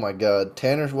Yeah. Oh my God,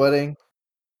 Tanner's wedding.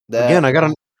 again,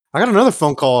 That. I got another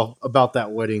phone call about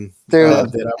that wedding. dude, That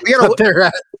I we was gotta not there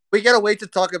at. we gotta wait to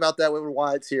talk about that when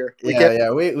Wyatt's here. We Yeah, can't.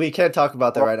 yeah. We can't talk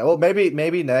about that right now. Well,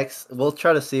 maybe next we'll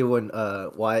try to see when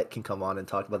Wyatt can come on and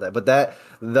talk about that. But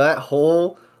that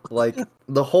whole like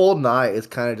the whole night is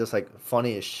kind of just like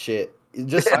funny as shit.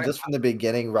 Just from the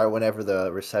beginning, right whenever the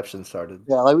reception started.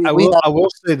 Yeah, like I we will. had, I will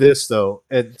say this though.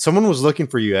 Someone was looking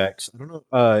for you, X. I don't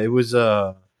know. It was.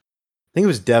 I think it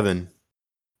was Devin.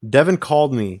 Devin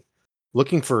called me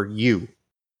looking for you,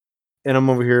 and I'm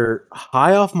over here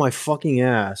high off my fucking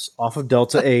ass, off of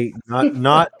Delta 8,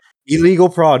 not illegal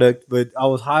product, but I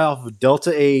was high off of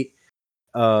Delta 8,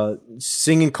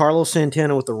 singing Carlos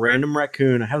Santana with a random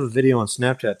raccoon. I have a video on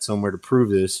Snapchat somewhere to prove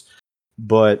this,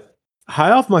 but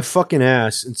high off my fucking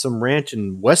ass in some ranch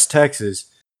in West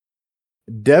Texas.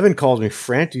 Devin calls me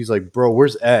frantic. He's like, "Bro,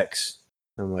 where's X?"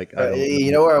 I'm like, "I don't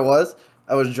You know." know where I was?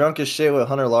 I was drunk as shit with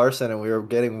Hunter Larson, and we were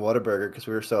getting Whataburger because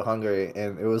we were so hungry,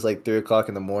 and it was like 3 o'clock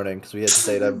in the morning because we had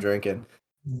stayed up drinking.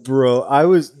 Bro,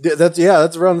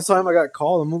 that's around the time I got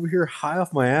called. I'm over here high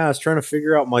off my ass trying to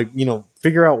figure out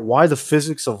why the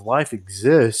physics of life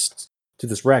exists to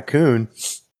this raccoon.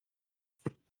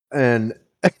 And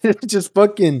it just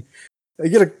fucking I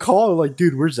get a call like,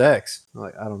 dude, where's X? I'm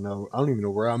like, I don't know. I don't even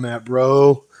know where I'm at,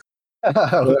 bro. But,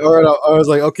 all right, I was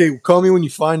like, okay, call me when you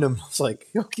find him. I was like,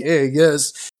 okay, I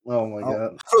guess. Oh my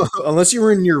God. Unless you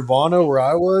were in Nirvana where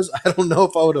I was, I don't know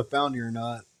if I would have found you or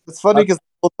not. it's funny because the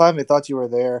whole time they thought you were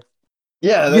there.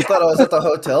 Yeah, they Yeah. thought I was at the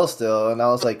hotel still, and I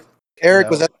was like, Eric no.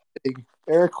 was at the wedding.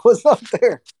 Eric was not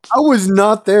there. I was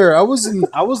not there. I was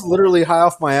literally high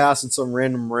off my ass in some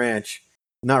random ranch.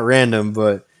 Not random,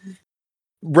 but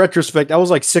retrospect, I was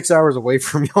like 6 hours away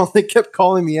from y'all. They kept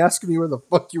calling me, asking me where the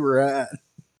fuck you were at.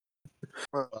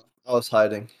 I was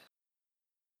hiding at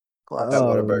Class.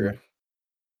 Whataburger.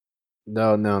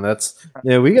 No, that's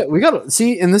yeah. We got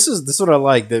see, and this is what I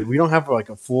like, that we don't have like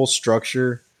a full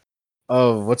structure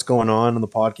of what's going on in the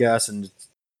podcast, and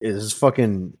it just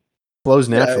fucking flows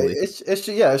Yeah, naturally. it's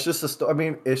just a story. I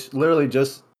mean, it's literally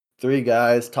just three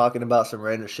guys talking about some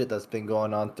random shit that's been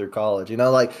going on through college. You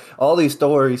know, like all these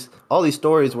stories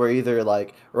were either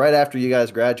like right after you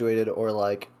guys graduated or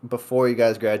like before you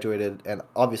guys graduated. And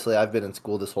obviously, I've been in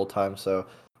school this whole time, so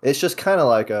it's just kind of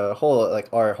like a whole like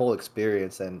our whole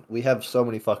experience. And we have so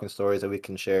many fucking stories that we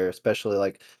can share, especially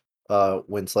like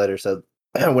when Slater said,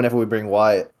 whenever we bring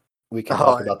Wyatt, we can Oh,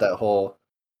 talk about that whole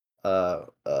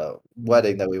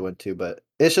wedding that we went to, but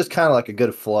it's just kind of like a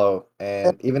good flow. yeah.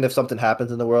 And even if something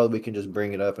happens in the world, we can just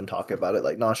bring it up and talk about it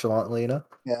like nonchalantly, you know?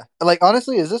 Yeah. Like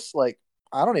honestly, is this like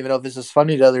I don't even know if this is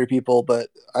funny to other people, but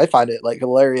I find it like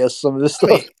hilarious some of this I stuff.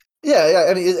 mean, yeah.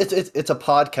 I mean, it's a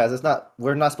podcast. It's not.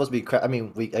 We're not supposed to be. I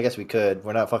mean, I guess we could.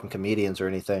 We're not fucking comedians or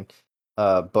anything.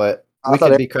 But I we thought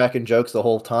could be cracking jokes the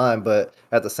whole time. But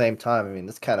at the same time, I mean,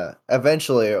 it's kind of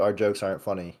eventually our jokes aren't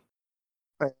funny.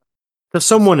 To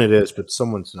someone it is, but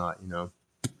someone's not, you know.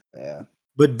 Yeah.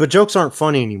 But jokes aren't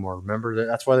funny anymore. Remember that?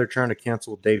 That's why they're trying to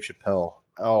cancel Dave Chappelle.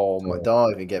 Oh my! So,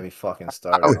 Don't even get me fucking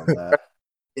started on that.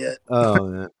 Yeah. oh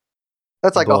man.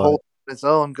 That's like a But whole on its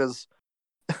own because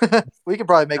we could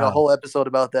probably make a God, whole episode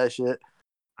about that shit.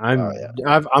 Oh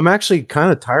yeah. I'm actually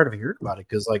kind of tired of hearing about it,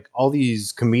 because like all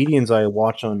these comedians I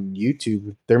watch on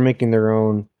YouTube, they're making their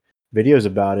own videos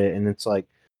about it, and it's like,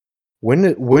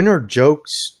 when are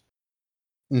jokes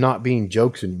not being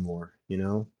jokes anymore? You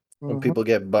know, When Mhm. people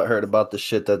get butthurt about the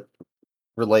shit that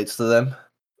relates to them.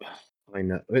 I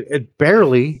know it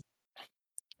barely.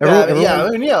 I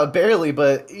Everyone, mean, yeah, barely,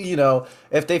 but you know,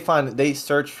 if they find they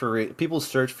search for people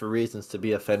search for reasons to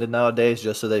be offended nowadays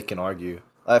just so they can argue.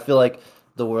 I feel like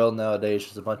the world nowadays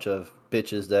is a bunch of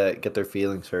bitches that get their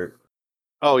feelings hurt.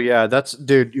 oh yeah, that's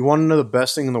dude. You want to know the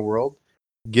best thing in the world?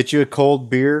 Get you a cold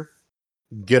beer,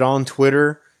 get on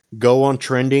Twitter, go on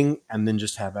trending, and then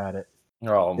just have at it.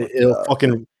 Oh my It'll god.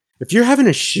 fucking If you're having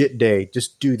a shit day,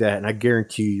 just do that, and I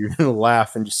guarantee you, you're gonna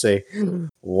laugh and just say,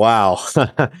 "Wow,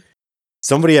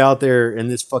 somebody out there in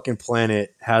this fucking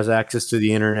planet has access to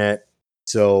the internet."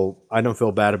 So I don't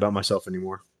feel bad about myself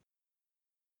anymore.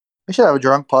 We should have a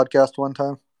drunk podcast one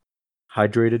time.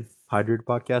 Hydrated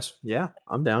podcast. Yeah,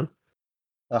 I'm down.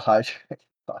 A high.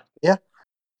 Yeah.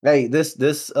 Hey, this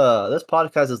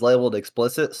podcast is labeled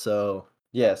explicit, so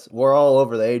yes, we're all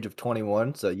over the age of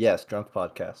 21. So yes, drunk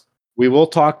podcast. We will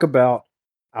talk about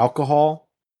alcohol,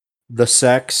 the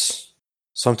sex,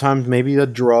 sometimes maybe the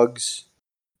drugs,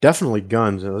 definitely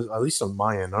guns. At least on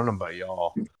my end. I don't know about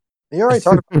y'all. You already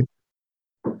talked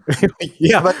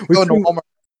Yeah, about we going to pretty- Walmart.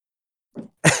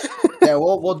 Yeah,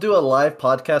 we'll do a live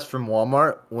podcast from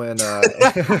Walmart when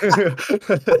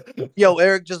Yo,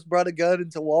 Eric just brought a gun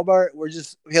into Walmart. We're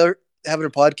just here having a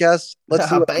podcast. Let's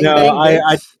do it. bang, No, bang,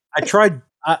 bitch. I tried.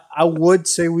 I would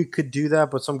say we could do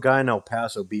that, but some guy in El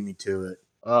Paso beat me to it.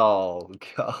 Oh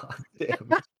god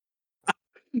damn.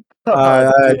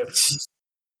 Uh, Oh, damn.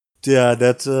 Yeah,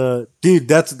 that's dude.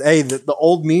 That's the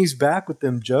old me's back with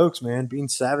them jokes, man. Being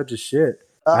savage as shit.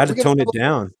 I had to we can- tone it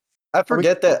down. I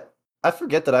forget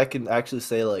that I can actually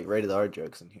say like rated R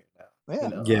jokes in here now. Yeah. You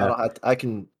know, Yeah. I don't have to, I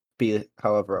can be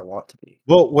however I want to be.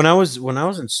 Well, when I was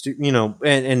in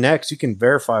and next you can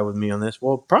verify with me on this.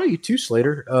 Well, probably you too,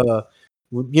 Slater.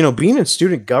 Being in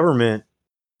student government,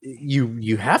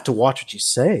 you have to watch what you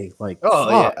say. Like, Oh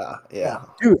fuck. yeah.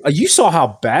 Dude, you saw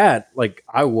how bad like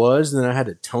I was, and then I had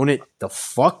to tone it the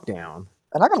fuck down.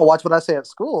 And I gotta watch what I say at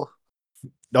school.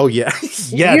 Oh yeah,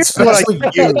 yeah, Here's what I-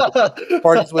 especially you,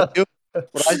 Parties with you.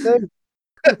 What I say?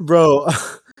 bro.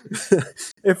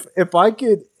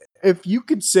 If you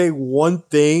could say one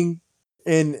thing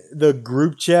in the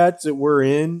group chats that we're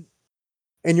in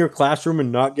your classroom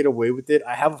and not get away with it,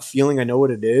 I have a feeling I know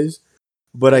what it is,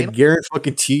 but I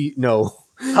guarantee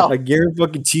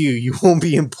you won't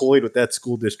be employed with that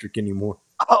school district anymore.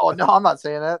 Oh no, I'm not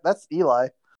saying that. That's Eli.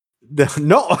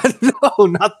 No,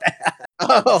 not that.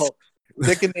 Oh,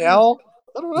 Dick and the Owl.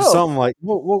 I don't know. Something like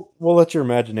we'll let your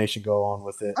imagination go on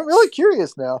with it. I'm really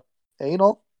curious now.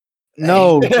 Anal.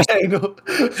 No, Anal.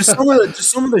 just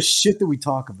some of the shit that we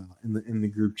talk about in the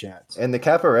group chats. And the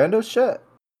Caparando shit.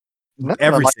 No,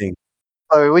 Everything.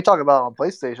 I mean, we talk about it on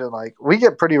PlayStation. Like we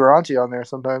get pretty raunchy on there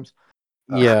sometimes.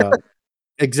 Yeah,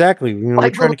 exactly. You know,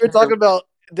 Like we're when trying we're to talking about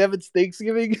Devin's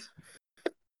Thanksgiving.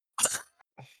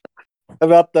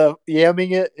 About the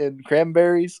yamming it and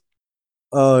cranberries.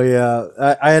 Oh yeah,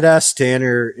 I had asked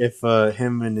Tanner if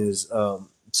him and his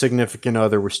significant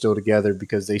other were still together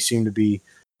because they seem to be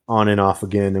on and off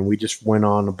again, and we just went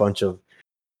on a bunch of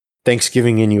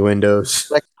Thanksgiving innuendos. Sex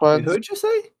Wait, puns. who'd you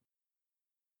say?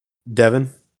 Devin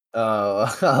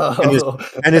Oh,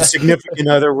 and his significant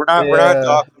other. We're not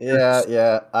talking.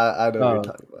 Yeah. I know what Oh. you're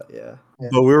talking about. Yeah.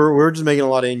 But we were just making a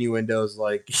lot of innuendos,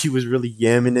 like he was really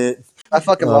yamming it. I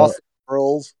fucking lost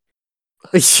rolls.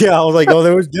 Yeah, I was like, oh,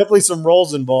 there was definitely some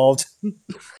rolls involved.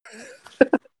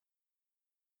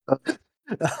 I'm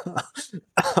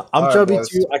All right, chubby boys.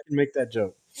 too. I can make that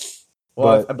joke.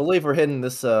 Well, But- I believe we're hitting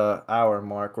this hour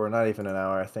mark. We're not even an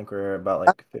hour. I think we're about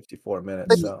like 54 minutes.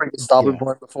 It's So a pretty good stopping Yeah.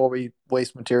 point before we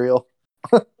waste material.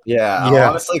 yeah, Yeah.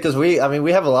 honestly, because we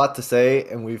have a lot to say,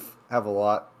 and we have a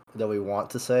lot that we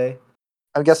want to say.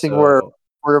 I'm guessing So, we're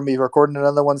gonna be recording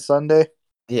another one Sunday.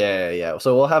 yeah.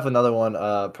 So we'll have another one.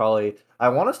 Probably. I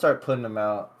want to start putting them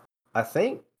out. I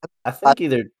think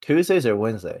either Tuesdays or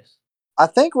Wednesdays. I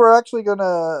think we're actually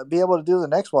gonna be able to do the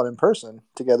next one in person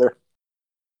together.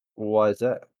 Why is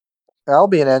that? I'll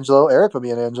be in Angelo. Eric will be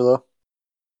in Angelo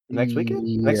Next weekend?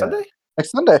 Next Yeah. Sunday?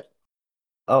 next Sunday.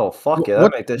 Oh fuck it!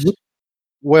 What- I make this.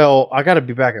 Well, I got to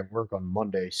be back at work on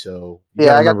Monday, so you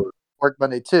Yeah, gotta I got remember. work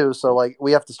Monday too, so like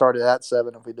we have to start it at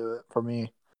 7 if we do it. For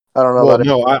me, I don't know Well, about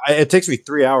no, it takes me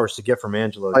 3 hours to get from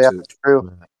Angelo Oh, yeah, to. that's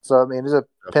true. So I mean, it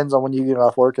depends on when you get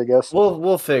off work, I guess.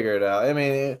 We'll figure it out. I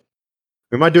mean,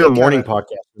 We might do a Kinda- morning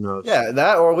podcast. Who knows? yeah,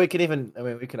 that or we can even. I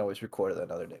mean, we can always record it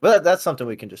another day. But that's something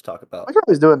we can just talk about. We can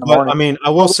always do it in the But morning. I mean, I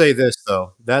will say this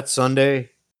though: that Sunday,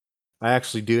 I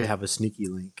actually do have a sneaky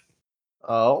link.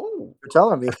 Oh. You're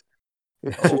telling me.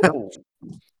 Oh.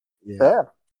 Yeah.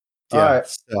 All right.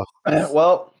 So,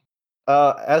 Well,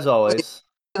 as always,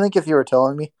 Link if you were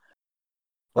telling me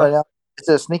What? right now. It's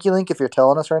a sneaky link if you're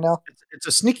telling us right now. it's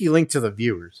a sneaky link to the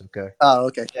viewers. Okay, Oh,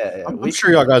 okay. yeah, I'm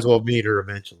sure y'all guys will meet her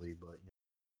eventually,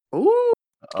 but Ooh,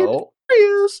 Oh,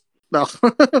 serious. No.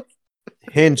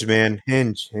 Hinge, man,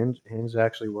 Hinge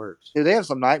actually works. Dude, they have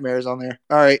some nightmares on there.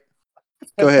 All right.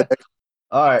 Go ahead.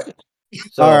 all right.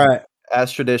 So, All right,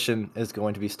 as tradition is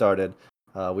going to be started,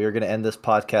 we are going to end this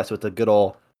podcast with a good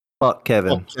old fuck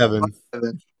Kevin. Kevin.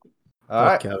 Evan. All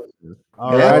right. Kevin. Well,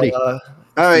 Alrighty. All see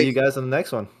right. you guys on the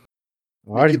next one.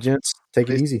 Alrighty, gents. Take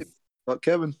it Stay easy. safe. Fuck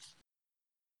Kevin.